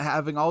mountain and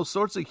having all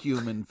sorts of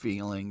human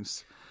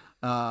feelings.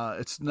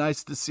 It's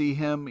nice to see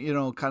him,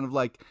 kind of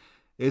like,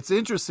 it's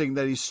interesting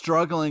that he's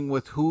struggling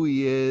with who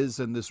he is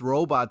and this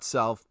robot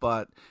self,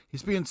 but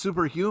he's being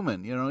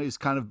superhuman. He's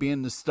kind of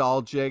being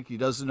nostalgic. He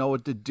doesn't know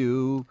what to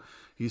do.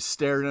 He's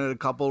staring at a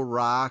couple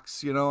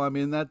rocks.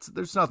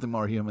 There's nothing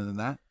more human than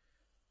that.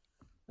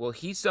 Well,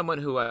 he's someone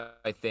who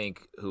I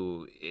think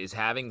who is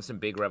having some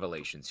big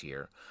revelations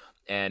here,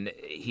 and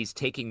he's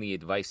taking the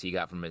advice he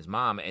got from his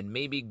mom and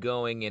maybe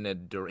going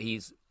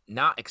he's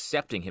not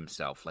accepting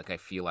himself like I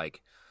feel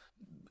like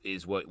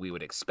is what we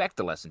would expect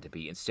the lesson to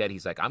be. Instead,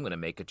 he's like, I'm going to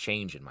make a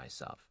change in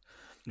myself.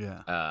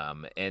 Yeah.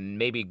 And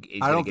maybe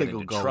he's going to get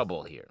into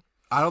trouble here.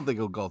 I don't think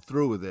he'll go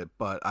through with it,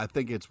 but I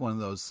think it's one of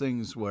those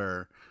things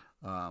where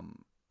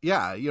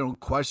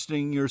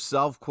questioning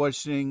yourself,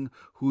 questioning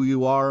who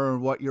you are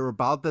and what you're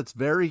about, that's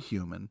very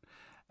human.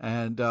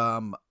 And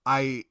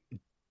I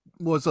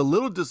was a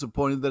little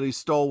disappointed that he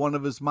stole one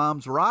of his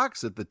mom's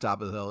rocks at the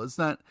top of the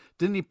hill.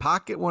 Didn't he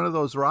pocket one of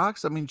those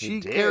rocks? I mean,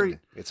 she carried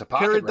it's a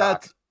pocket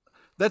rock.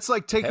 That's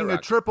like taking a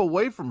trip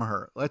away from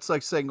her. That's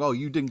like saying, oh,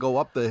 you didn't go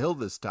up the hill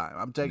this time.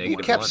 I'm taking He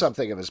kept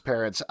something of his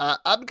parents.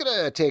 I'm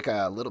going to take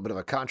a little bit of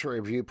a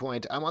contrary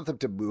viewpoint. I want them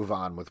to move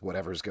on with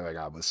whatever's going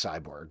on with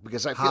Cyborg,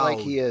 because I feel like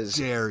he is...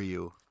 How dare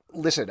you?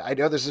 Listen, I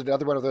know this is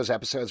another one of those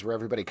episodes where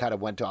everybody kind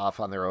of went off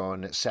on their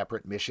own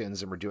separate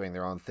missions and were doing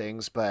their own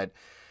things, but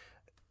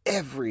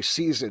every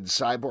season,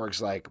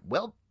 Cyborg's like,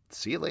 well,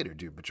 see you later,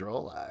 Doom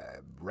Patrol.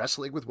 I'm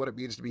wrestling with what it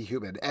means to be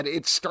human. And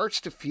it starts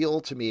to feel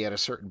to me at a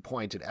certain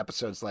point in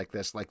episodes like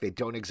this, like they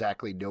don't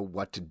exactly know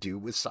what to do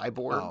with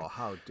Cyborg. Oh,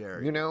 how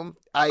dare you.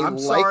 I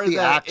like the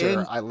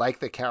actor. I like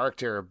the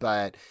character,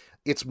 but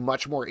it's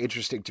much more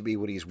interesting to me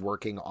when he's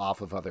working off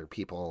of other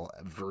people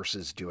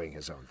versus doing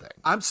his own thing.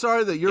 I'm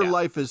sorry that your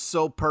life is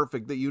so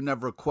perfect that you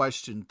never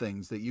question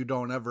things, that you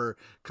don't ever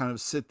kind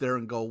of sit there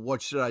and go,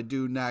 what should I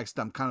do next?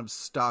 I'm kind of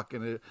stuck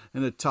in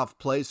a tough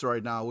place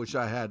right now. I wish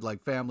I had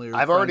like family or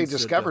I've already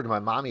discovered my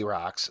mommy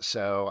rocks,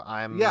 so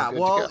I'm good to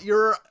go.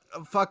 You're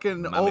a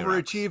fucking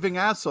overachieving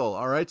asshole,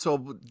 all right?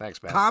 So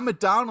thanks, man. Calm it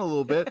down a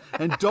little bit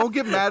and don't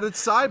get mad at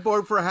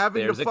Cyborg for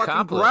having to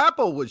fucking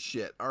grapple with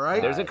shit, all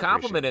right? There's a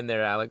compliment in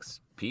there, Alex.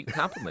 Pete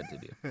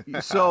complimented you.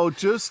 So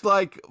just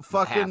like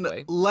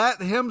fucking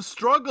let him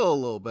struggle a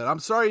little bit. I'm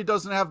sorry he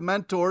doesn't have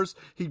mentors.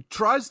 He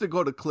tries to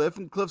go to Cliff,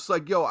 and Cliff's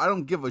like, yo, I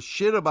don't give a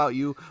shit about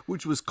you,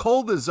 which was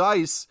cold as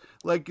ice.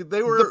 Like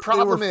they were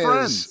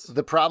friends.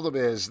 The problem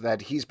is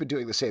that he's been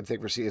doing the same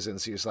thing for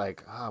seasons. He's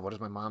like, what does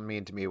my mom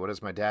mean to me? What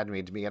does my dad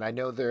mean to me? And I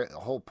know the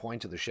whole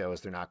point of the show is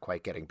they're not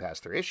quite getting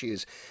past their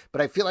issues, but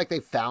I feel like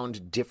they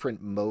found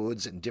different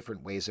modes and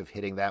different ways of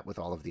hitting that with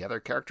all of the other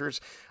characters.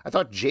 I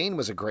thought Jane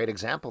was a great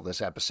example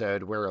this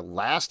episode, where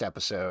last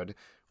episode,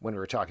 when we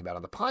were talking about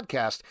on the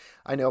podcast,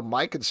 I know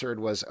my concern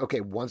was,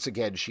 okay, once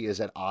again, she is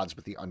at odds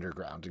with the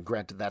underground. And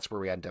granted, that's where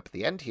we end up at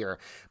the end here.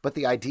 But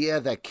the idea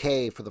that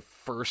Kay, for the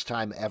first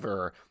time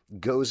ever,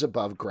 goes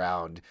above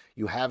ground,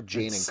 you have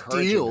Jane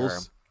encouraging her.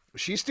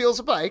 She steals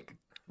a bike,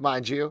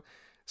 mind you.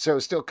 So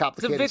still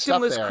complicated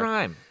stuff there. It's a victimless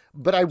crime.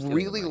 But I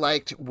really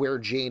liked where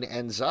Jane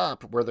ends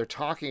up, where they're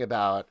talking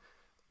about,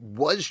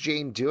 was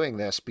Jane doing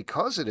this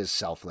because it is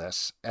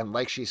selfless? And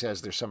like she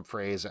says, there's some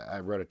phrase,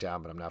 I wrote it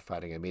down, but I'm not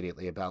finding it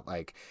immediately, about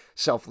like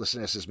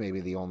selflessness is maybe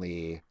the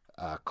only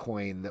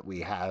coin that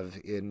we have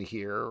in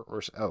here,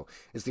 or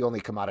it's the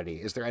only commodity.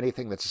 Is there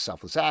anything that's a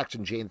selfless act?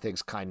 And Jane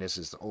thinks kindness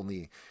is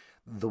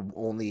the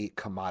only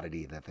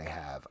commodity that they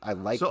have. I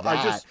like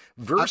that.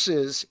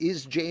 Versus,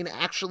 is Jane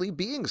actually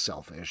being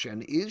selfish,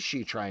 and is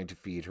she trying to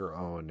feed her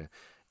own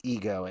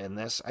ego in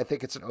this. I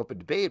think it's an open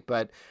debate,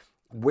 but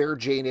where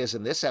Jane is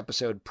in this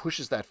episode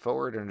pushes that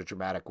forward in a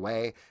dramatic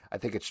way. I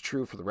think it's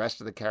true for the rest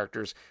of the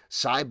characters.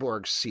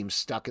 Cyborg seems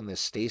stuck in this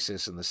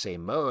stasis in the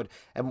same mode.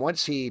 And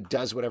once he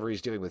does whatever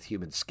he's doing with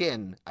human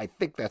skin, I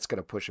think that's going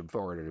to push him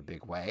forward in a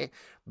big way.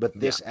 But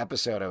this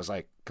episode, I was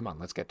like, come on,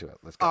 let's get to it.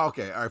 Let's go.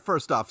 Okay. All right.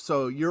 First off,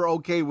 so you're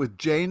okay with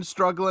Jane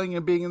struggling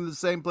and being in the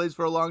same place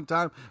for a long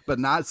time, but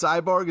not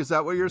Cyborg? Is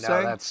that what you're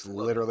saying? That's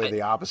literally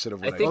the opposite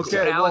of what I think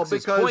Okay,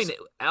 Alex's well, because- point.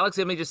 Alex,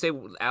 let me just say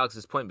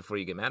Alex's point before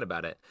you get mad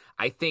about it.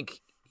 I think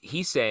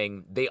he's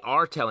saying they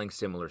are telling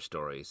similar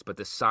stories, but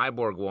the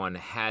Cyborg one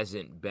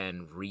hasn't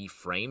been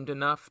reframed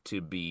enough to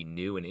be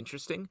new and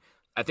interesting.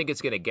 I think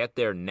it's going to get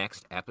there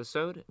next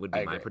episode, would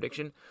be my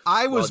prediction.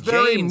 I was Well,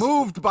 very Jane's-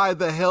 moved by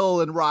the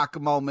Hill and Rock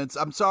moments.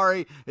 I'm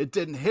sorry it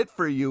didn't hit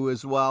for you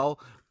as well,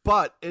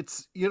 but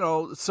it's, you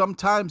know,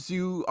 sometimes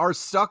you are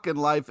stuck in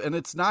life and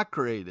it's not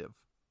creative.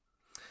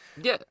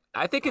 Yeah,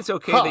 I think it's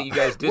okay that you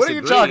guys disagree. What are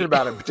you talking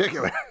about in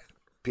particular,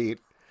 Pete?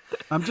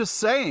 I'm just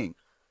saying.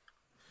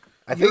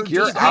 I think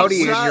You're your just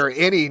outie and upset. your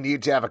innie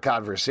need to have a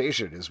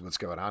conversation is what's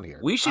going on here.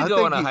 We should I go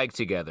think on a you- hike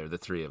together, the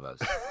three of us.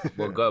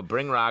 We'll go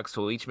bring rocks.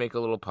 We'll each make a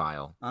little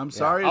pile. I'm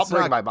sorry I'll it's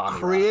bring not my mommy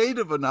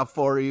creative enough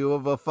for you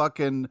of a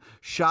fucking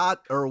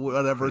shot or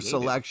whatever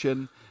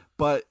selection,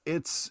 but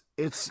it's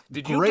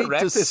Did you great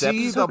direct to this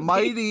see episode, the Pete?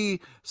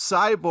 mighty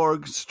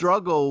Cyborg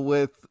struggle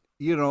with,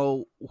 you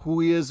know, who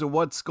he is and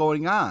what's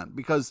going on,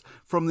 because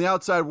from the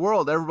outside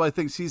world everybody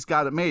thinks he's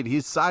got it made.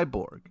 He's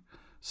Cyborg.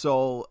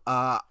 So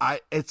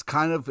it's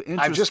kind of interesting.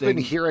 I've just been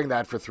hearing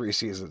that for 3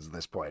 seasons at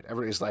this point.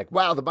 Everybody's like,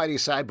 wow, the mighty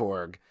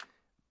Cyborg.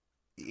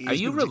 Are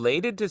you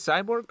related to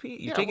Cyborg, Pete?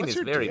 You're Yeah, taking what's this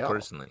your very deal?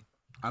 personally.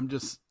 I'm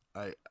just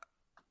I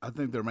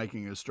think they're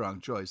making a strong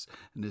choice,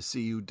 and to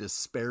see you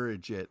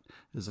disparage it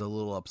is a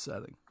little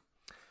upsetting.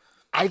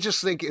 I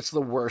just think it's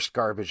the worst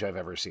garbage I've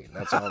ever seen.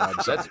 That's all I'm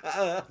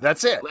saying.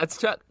 That's it.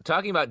 Let's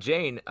talking about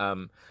Jane.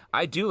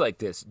 I do like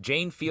this.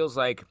 Jane feels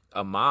like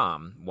a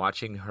mom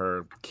watching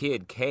her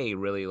kid Kay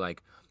really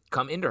like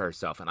come into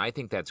herself, and I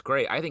think that's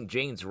great. I think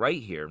Jane's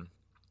right here,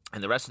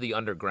 and the rest of the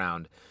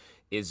underground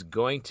is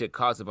going to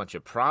cause a bunch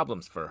of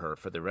problems for her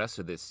for the rest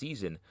of this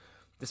season,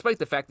 despite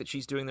the fact that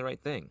she's doing the right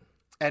thing.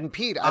 And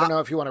Pete, I don't know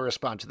if you want to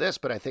respond to this,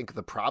 but I think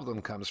the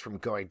problem comes from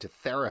going to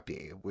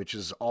therapy, which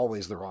is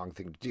always the wrong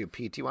thing to do.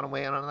 Pete, do you want to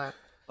weigh in on that?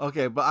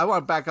 Okay, but I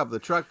want to back up the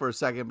truck for a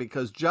second,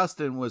 because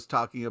Justin was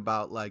talking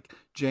about like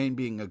Jane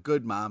being a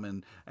good mom,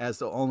 and as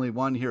the only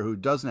one here who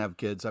doesn't have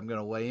kids, I'm going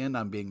to weigh in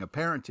on being a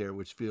parent here,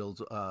 which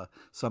feels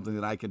something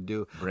that I can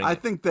do. I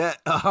think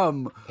that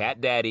Cat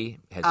Daddy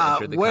has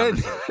entered the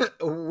when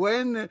conversation.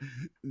 when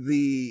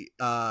the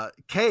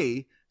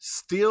Kay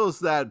steals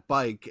that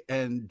bike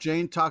and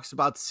Jane talks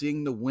about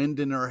seeing the wind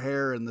in her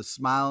hair and the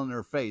smile in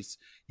her face,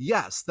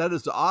 yes, that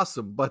is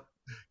awesome, but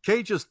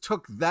Kay just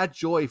took that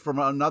joy from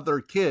another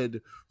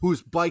kid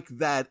whose bike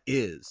that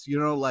is, you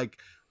know, like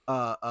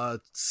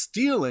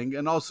stealing,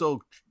 and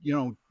also, you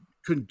know,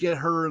 could get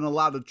her in a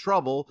lot of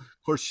trouble.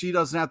 Of course, she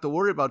doesn't have to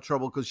worry about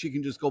trouble because she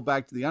can just go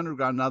back to the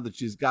underground now that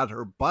she's got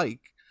her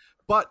bike.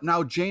 But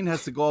now Jane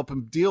has to go up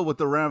and deal with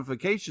the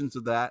ramifications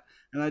of that.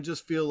 And I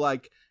just feel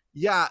like,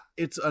 yeah,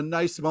 it's a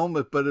nice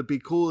moment, but it'd be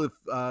cool if,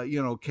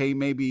 you know, Kay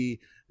maybe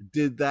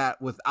did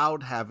that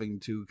without having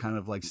to kind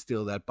of like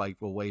steal that bike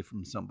away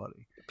from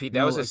somebody. Pete,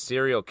 that was a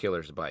serial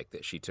killer's bike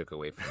that she took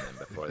away from them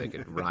before they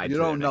could ride. You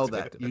to don't their know next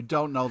that. victim. You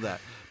don't know that,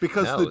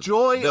 because No, the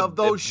joy of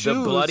those shoes.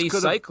 The bloody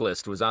could've-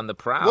 cyclist was on the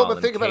prowl. Well, but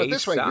and think about it Kay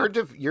this way. stopped.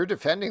 You're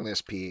defending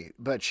this, Pete,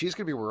 but she's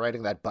going to be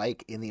riding that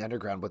bike in the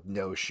underground with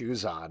no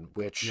shoes on,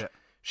 which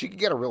she could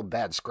get a real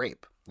bad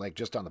scrape, like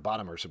just on the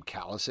bottom or some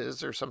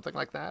calluses or something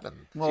like that. And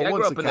Well, See, I grew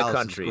once up in the calluses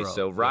country, grow,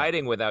 so yeah.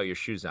 riding without your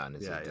shoes on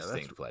is Yeah, a yeah,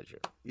 distinct pleasure.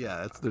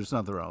 Yeah, there's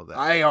nothing wrong with that.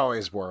 I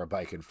always wore a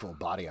bike in full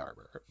body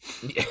armor.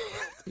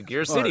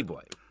 You're a city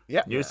boy.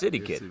 Yeah. You're a city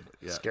kid.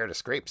 Yeah. Scared of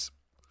scrapes.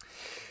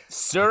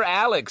 Sir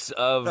Alex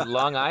of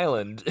Long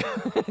Island.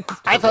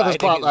 I thought this Riding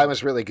plot his- line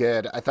was really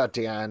good. I thought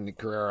Dan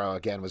Guerrero,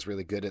 again, was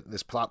really good at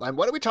this plot line.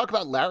 Why don't we talk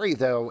about Larry,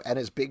 though, and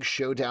his big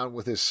showdown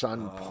with his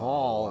son,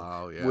 Paul,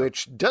 wow, yeah.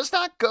 which does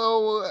not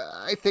go,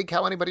 I think,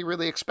 how anybody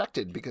really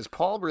expected, because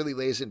Paul really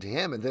lays into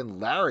him, and then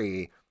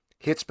Larry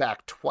hits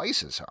back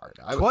twice as hard.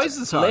 I would Twice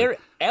say. as hard. Larry,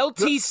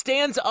 LT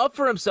stands up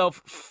for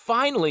himself.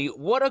 Finally,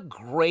 what a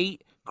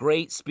great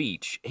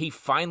speech. He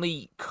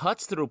finally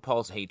cuts through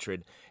Paul's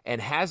hatred and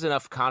has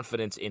enough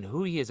confidence in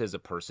who he is as a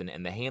person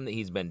and the hand that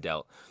he's been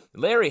dealt.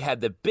 Larry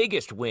had the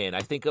biggest win,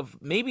 I think,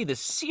 of maybe the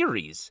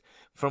series,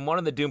 from one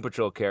of the Doom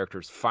Patrol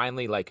characters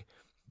finally like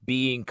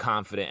being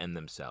confident in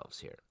themselves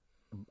here.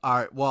 All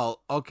right.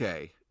 Well,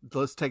 okay.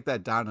 Let's take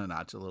that down a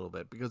notch a little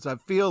bit, because I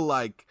feel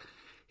like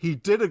he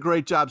did a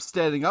great job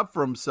standing up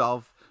for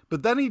himself,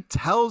 but then he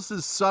tells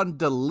his son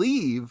to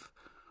leave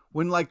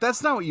when, like,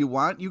 that's not what you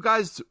want. You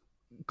guys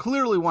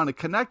clearly want to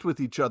connect with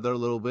each other a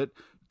little bit.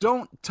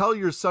 Don't tell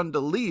your son to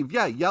leave.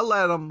 Yeah, yell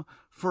at him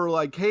for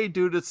like, hey,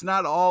 dude, it's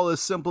not all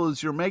as simple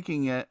as you're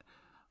making it.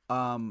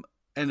 And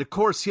of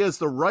course he has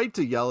the right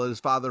to yell at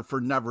his father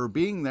for never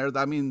being there.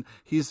 I mean,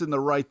 he's in the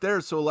right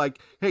there. So like,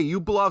 hey,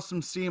 you blow off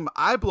some steam,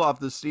 I blow off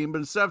the steam, but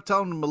instead of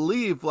telling him to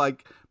leave,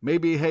 like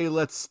maybe, hey,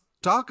 let's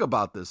talk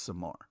about this some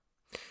more.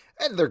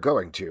 And they're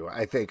going to.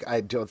 I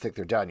don't think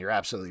they're done. You're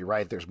absolutely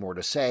right. There's more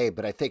to say,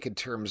 but I think in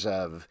terms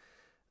of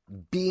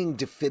being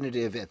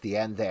definitive at the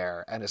end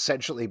there and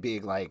essentially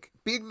being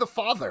the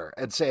father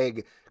and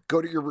saying,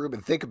 go to your room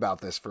and think about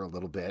this for a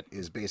little bit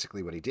is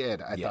basically what he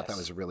did. I thought that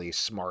was a really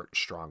smart,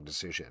 strong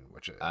decision,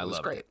 which was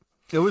great.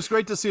 It was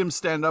great to see him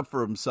stand up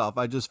for himself.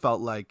 I just felt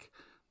like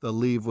the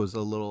leave was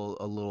a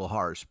little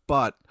harsh,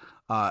 but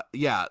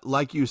yeah,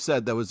 like you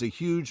said, that was a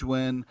huge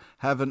win.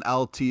 Having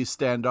LT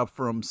stand up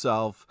for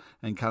himself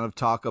and kind of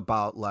talk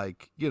about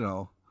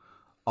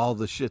all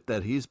the shit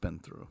that he's been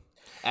through.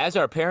 As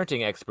our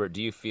parenting expert,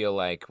 do you feel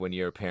like when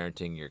you're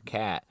parenting your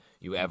cat,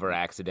 you ever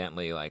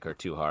accidentally are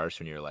too harsh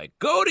when you're like,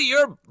 go to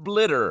your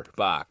litter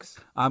box?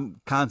 I'm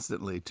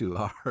constantly too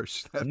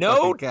harsh.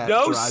 No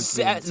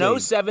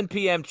 7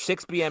 p.m.,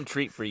 6 p.m.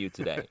 treat for you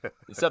today.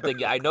 It's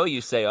something I know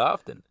you say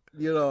often.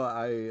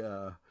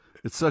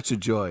 It's such a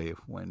joy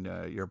when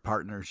your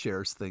partner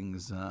shares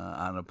things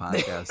on a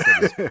podcast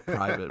that is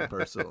private and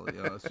personal.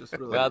 It's just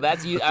really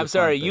that's you. I'm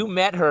sorry, you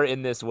met her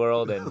in this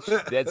world, and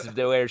that's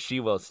where she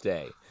will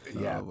stay.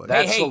 Yeah,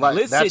 that's the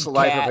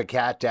life of a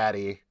cat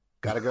daddy.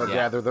 Got to go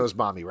gather those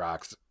mommy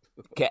rocks.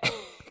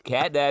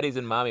 Cat daddies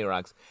and mommy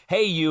rocks.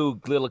 Hey, you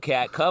little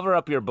cat, cover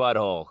up your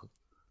butthole.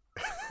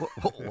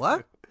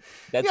 What?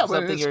 That's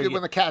when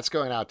the cat's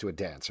going out to a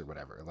dance or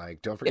whatever.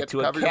 Don't forget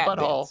to cover your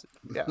butthole.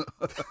 Yeah.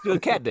 Do a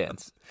cat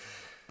dance.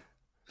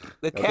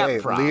 The cat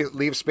prop.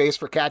 Leave space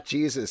for Cat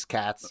Jesus,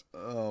 cats.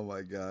 Oh,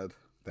 my God.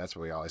 That's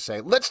what we always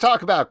say. Let's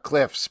talk about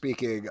Cliff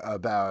speaking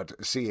about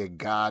seeing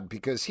God,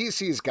 because he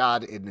sees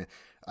God in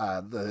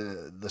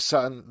the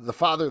Son, the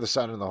Father, the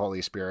Son, and the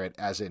Holy Spirit,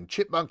 as in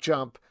Chipmunk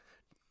Jump,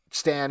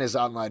 Stan, his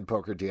online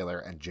poker dealer,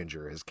 and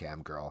Ginger, his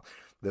cam girl.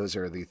 Those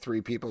are the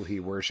three people he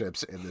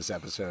worships in this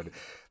episode.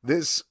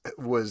 This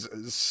was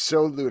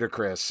so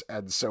ludicrous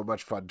and so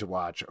much fun to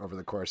watch over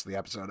the course of the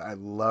episode. I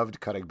loved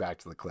cutting back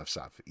to the Cliff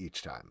stuff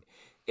each time.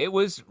 It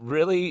was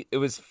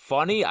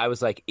funny. I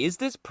was like, is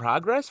this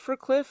progress for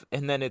Cliff?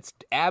 And then it's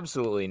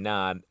absolutely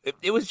not.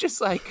 It was just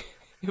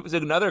it was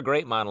another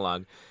great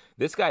monologue.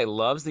 This guy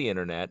loves the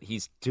internet.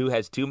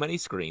 Has too many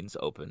screens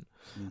open,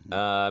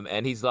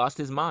 and he's lost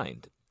his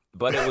mind.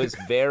 But it was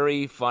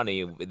very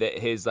funny that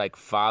his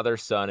Father,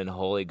 Son, and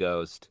Holy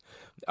Ghost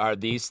are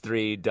these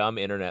three dumb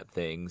internet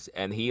things,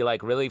 and he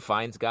really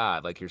finds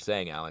God, like you're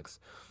saying, Alex,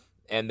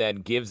 and then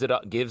gives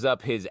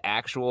up his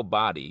actual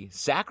body,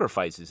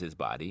 sacrifices his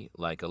body,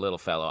 like a little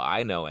fellow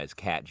I know as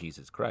Cat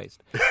Jesus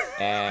Christ,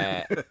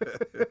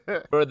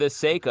 for the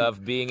sake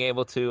of being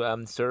able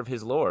to serve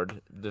his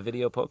Lord, the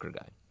video poker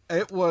guy.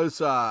 It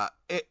was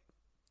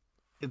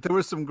there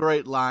were some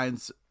great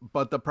lines,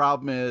 but the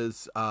problem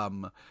is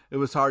it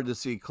was hard to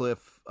see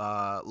Cliff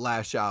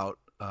lash out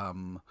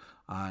on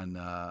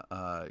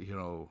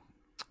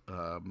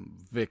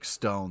Vic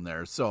Stone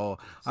there. So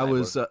Cyborg. I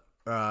was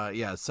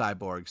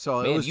Cyborg.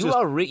 So man, it was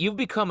you've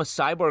become a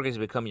Cyborg has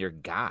become your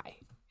guy.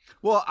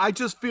 Well, I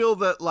just feel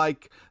that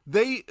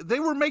they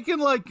were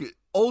making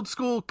old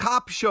school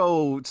cop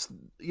shows,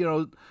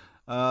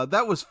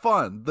 that was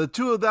fun. The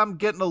two of them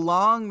getting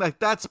along,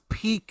 that's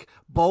peak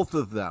both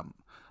of them.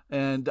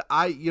 And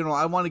I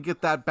want to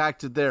get that back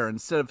to there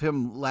instead of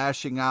him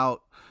lashing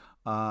out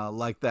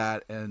like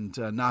that and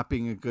not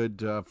being a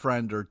good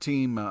friend or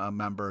team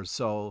member.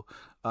 So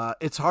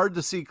it's hard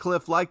to see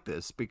Cliff like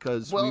this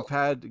because we've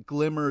had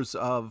glimmers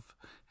of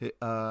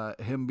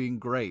him being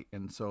great,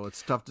 and so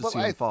it's tough to see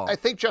him fall. I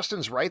think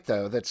Justin's right,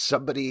 though,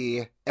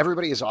 that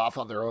everybody is off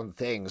on their own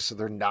things, so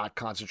they're not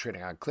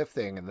concentrating on Cliff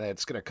thing, and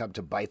that's going to come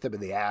to bite them in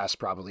the ass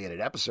probably in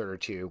an episode or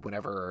two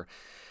whenever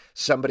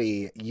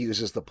somebody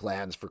uses the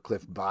plans for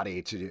Cliff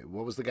Body to do.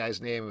 What was the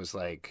guy's name? It was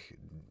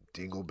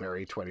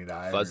Dingleberry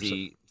 29.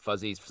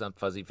 Fuzzy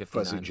 59.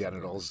 Fuzzy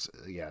genitals.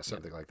 Yeah,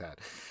 something like that.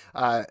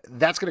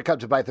 That's going to come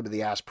to bite them in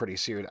the ass pretty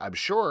soon, I'm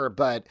sure.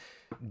 But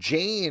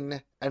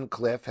Jane and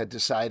Cliff had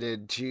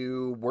decided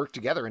to work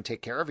together and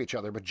take care of each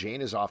other. But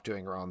Jane is off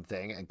doing her own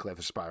thing, and Cliff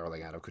is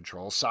spiraling out of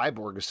control.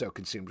 Cyborg is so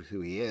consumed with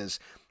who he is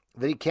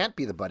that he can't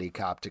be the buddy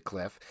cop to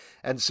Cliff.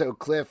 And so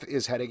Cliff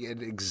is heading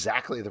in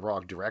exactly the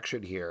wrong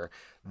direction here.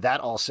 That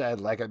all said,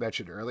 like I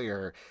mentioned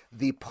earlier,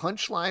 the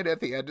punchline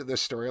at the end of the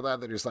storyline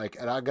that is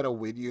and I'm going to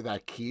win you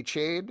that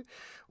keychain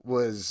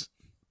was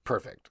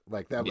perfect.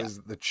 That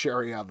was the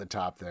cherry on the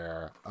top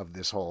there of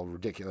this whole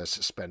ridiculous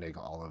spending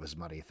all of his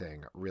money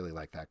thing. Really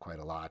like that quite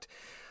a lot.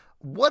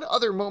 What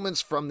other moments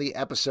from the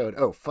episode?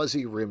 Oh,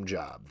 Fuzzy Rim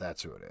Job.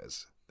 That's who it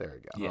is. There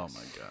you go. Yes, oh,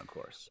 my God. Of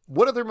course.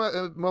 What other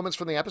moments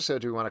from the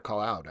episode do we want to call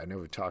out? I know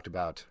we've talked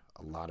about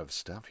a lot of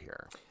stuff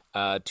here.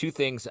 Two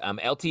things.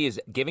 LT is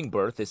giving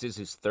birth. This is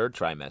his third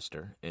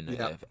trimester in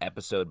an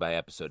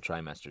episode-by-episode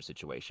trimester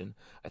situation.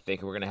 I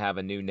think we're going to have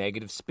a new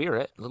negative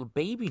spirit, a little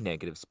baby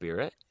negative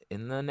spirit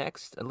in the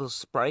next, a little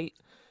sprite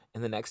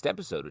in the next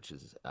episode, which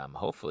is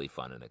hopefully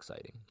fun and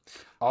exciting.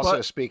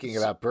 Also, speaking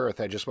about birth,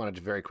 I just wanted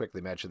to very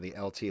quickly mention the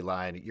LT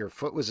line. Your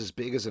foot was as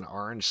big as an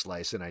orange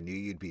slice, and I knew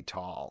you'd be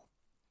tall.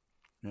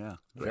 Yeah.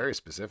 Very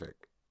specific.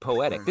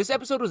 Poetic. This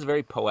episode was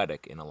very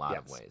poetic in a lot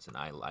of ways, and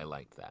I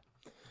liked that.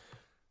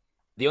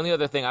 The only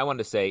other thing I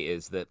wanted to say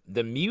is that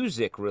the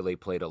music really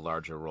played a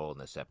larger role in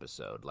this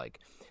episode. Like,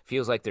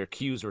 feels like their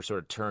cues were sort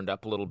of turned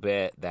up a little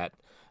bit. That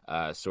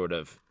sort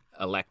of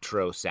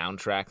electro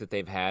soundtrack that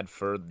they've had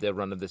for the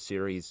run of the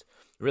series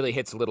really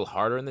hits a little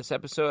harder in this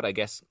episode, I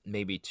guess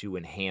maybe to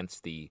enhance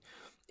the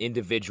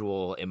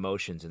individual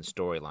emotions and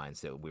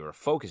storylines that we were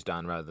focused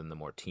on rather than the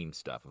more team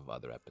stuff of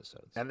other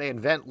episodes. And they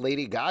invent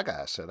Lady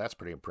Gaga, so that's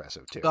pretty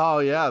impressive too. Oh,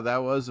 yeah,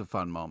 that was a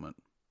fun moment.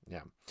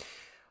 Yeah.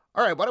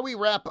 All right, why don't we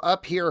wrap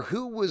up here?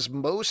 Who was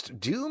most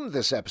doomed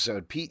this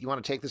episode? Pete, you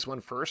want to take this one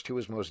first? Who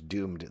was most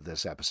doomed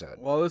this episode?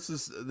 Well, this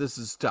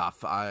is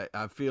tough. I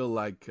feel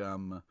like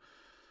I'm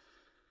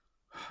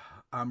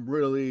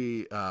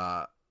really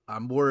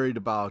I'm worried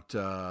about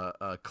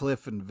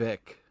Cliff and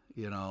Vic,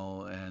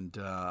 and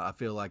I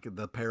feel like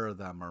the pair of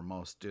them are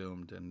most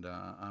doomed, and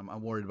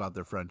I'm worried about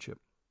their friendship.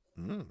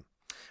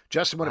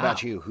 Justin, what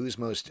about you? Who's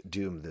most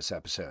doomed this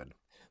episode?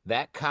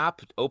 That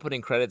cop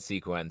opening credit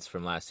sequence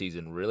from last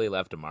season really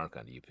left a mark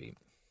on you, Pete.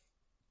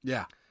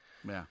 Yeah.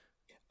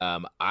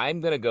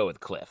 I'm gonna go with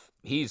Cliff.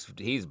 He's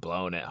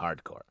blown it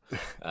hardcore.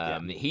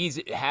 He's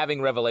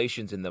having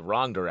revelations in the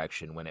wrong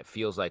direction when it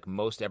feels like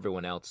most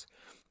everyone else.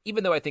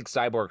 Even though I think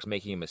Cyborg's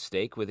making a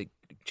mistake with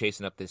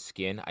chasing up this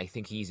skin, I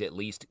think he's at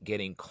least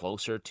getting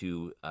closer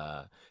to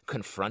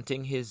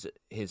confronting his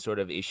sort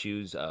of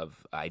issues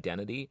of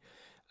identity.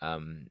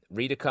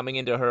 Rita coming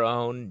into her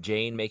own,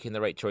 Jane making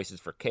the right choices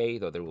for Kay,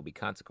 though there will be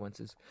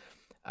consequences.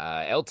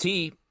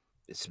 LT,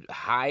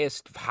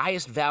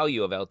 highest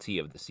value of LT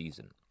of the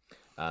season.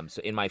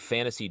 So in my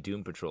fantasy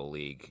Doom Patrol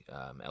league,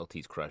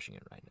 LT's crushing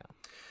it right now.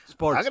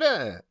 Sports.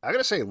 I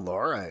gotta say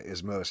Laura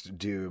is most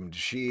doomed.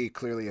 She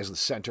clearly is the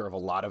center of a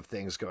lot of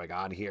things going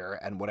on here,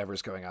 and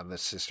whatever's going on in the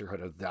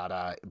Sisterhood of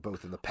Dada,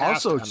 both in the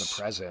past and the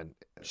present.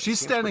 She's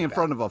standing in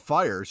front of a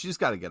fire. She's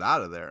got to get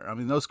out of there. I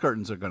mean, those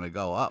curtains are going to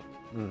go up.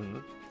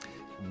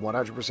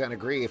 100%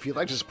 agree. If you'd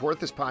like to support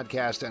this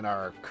podcast and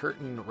our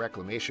Curtain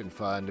Reclamation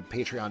Fund,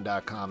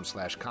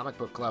 patreon.com/Comic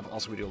Book Club.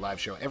 Also, we do a live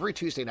show every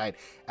Tuesday night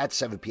at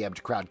 7 p.m.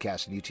 to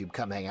Crowdcast and YouTube.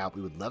 Come hang out.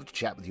 We would love to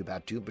chat with you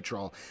about Doom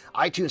Patrol.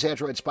 iTunes,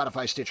 Android,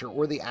 Spotify, Stitcher,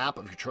 or the app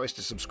of your choice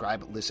to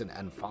subscribe, listen,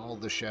 and follow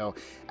the show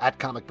at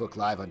Comic Book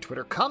Live on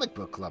Twitter,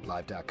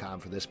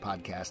 comicbookclublive.com for this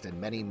podcast and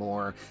many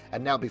more.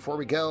 And now, before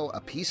we go, a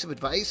piece of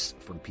advice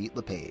from Pete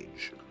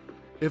LePage.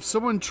 If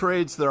someone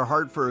trades their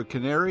heart for a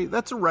canary,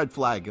 that's a red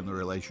flag in the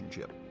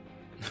relationship.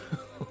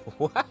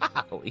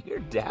 Wow, you're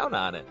down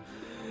on it.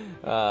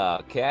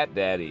 Cat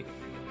Daddy.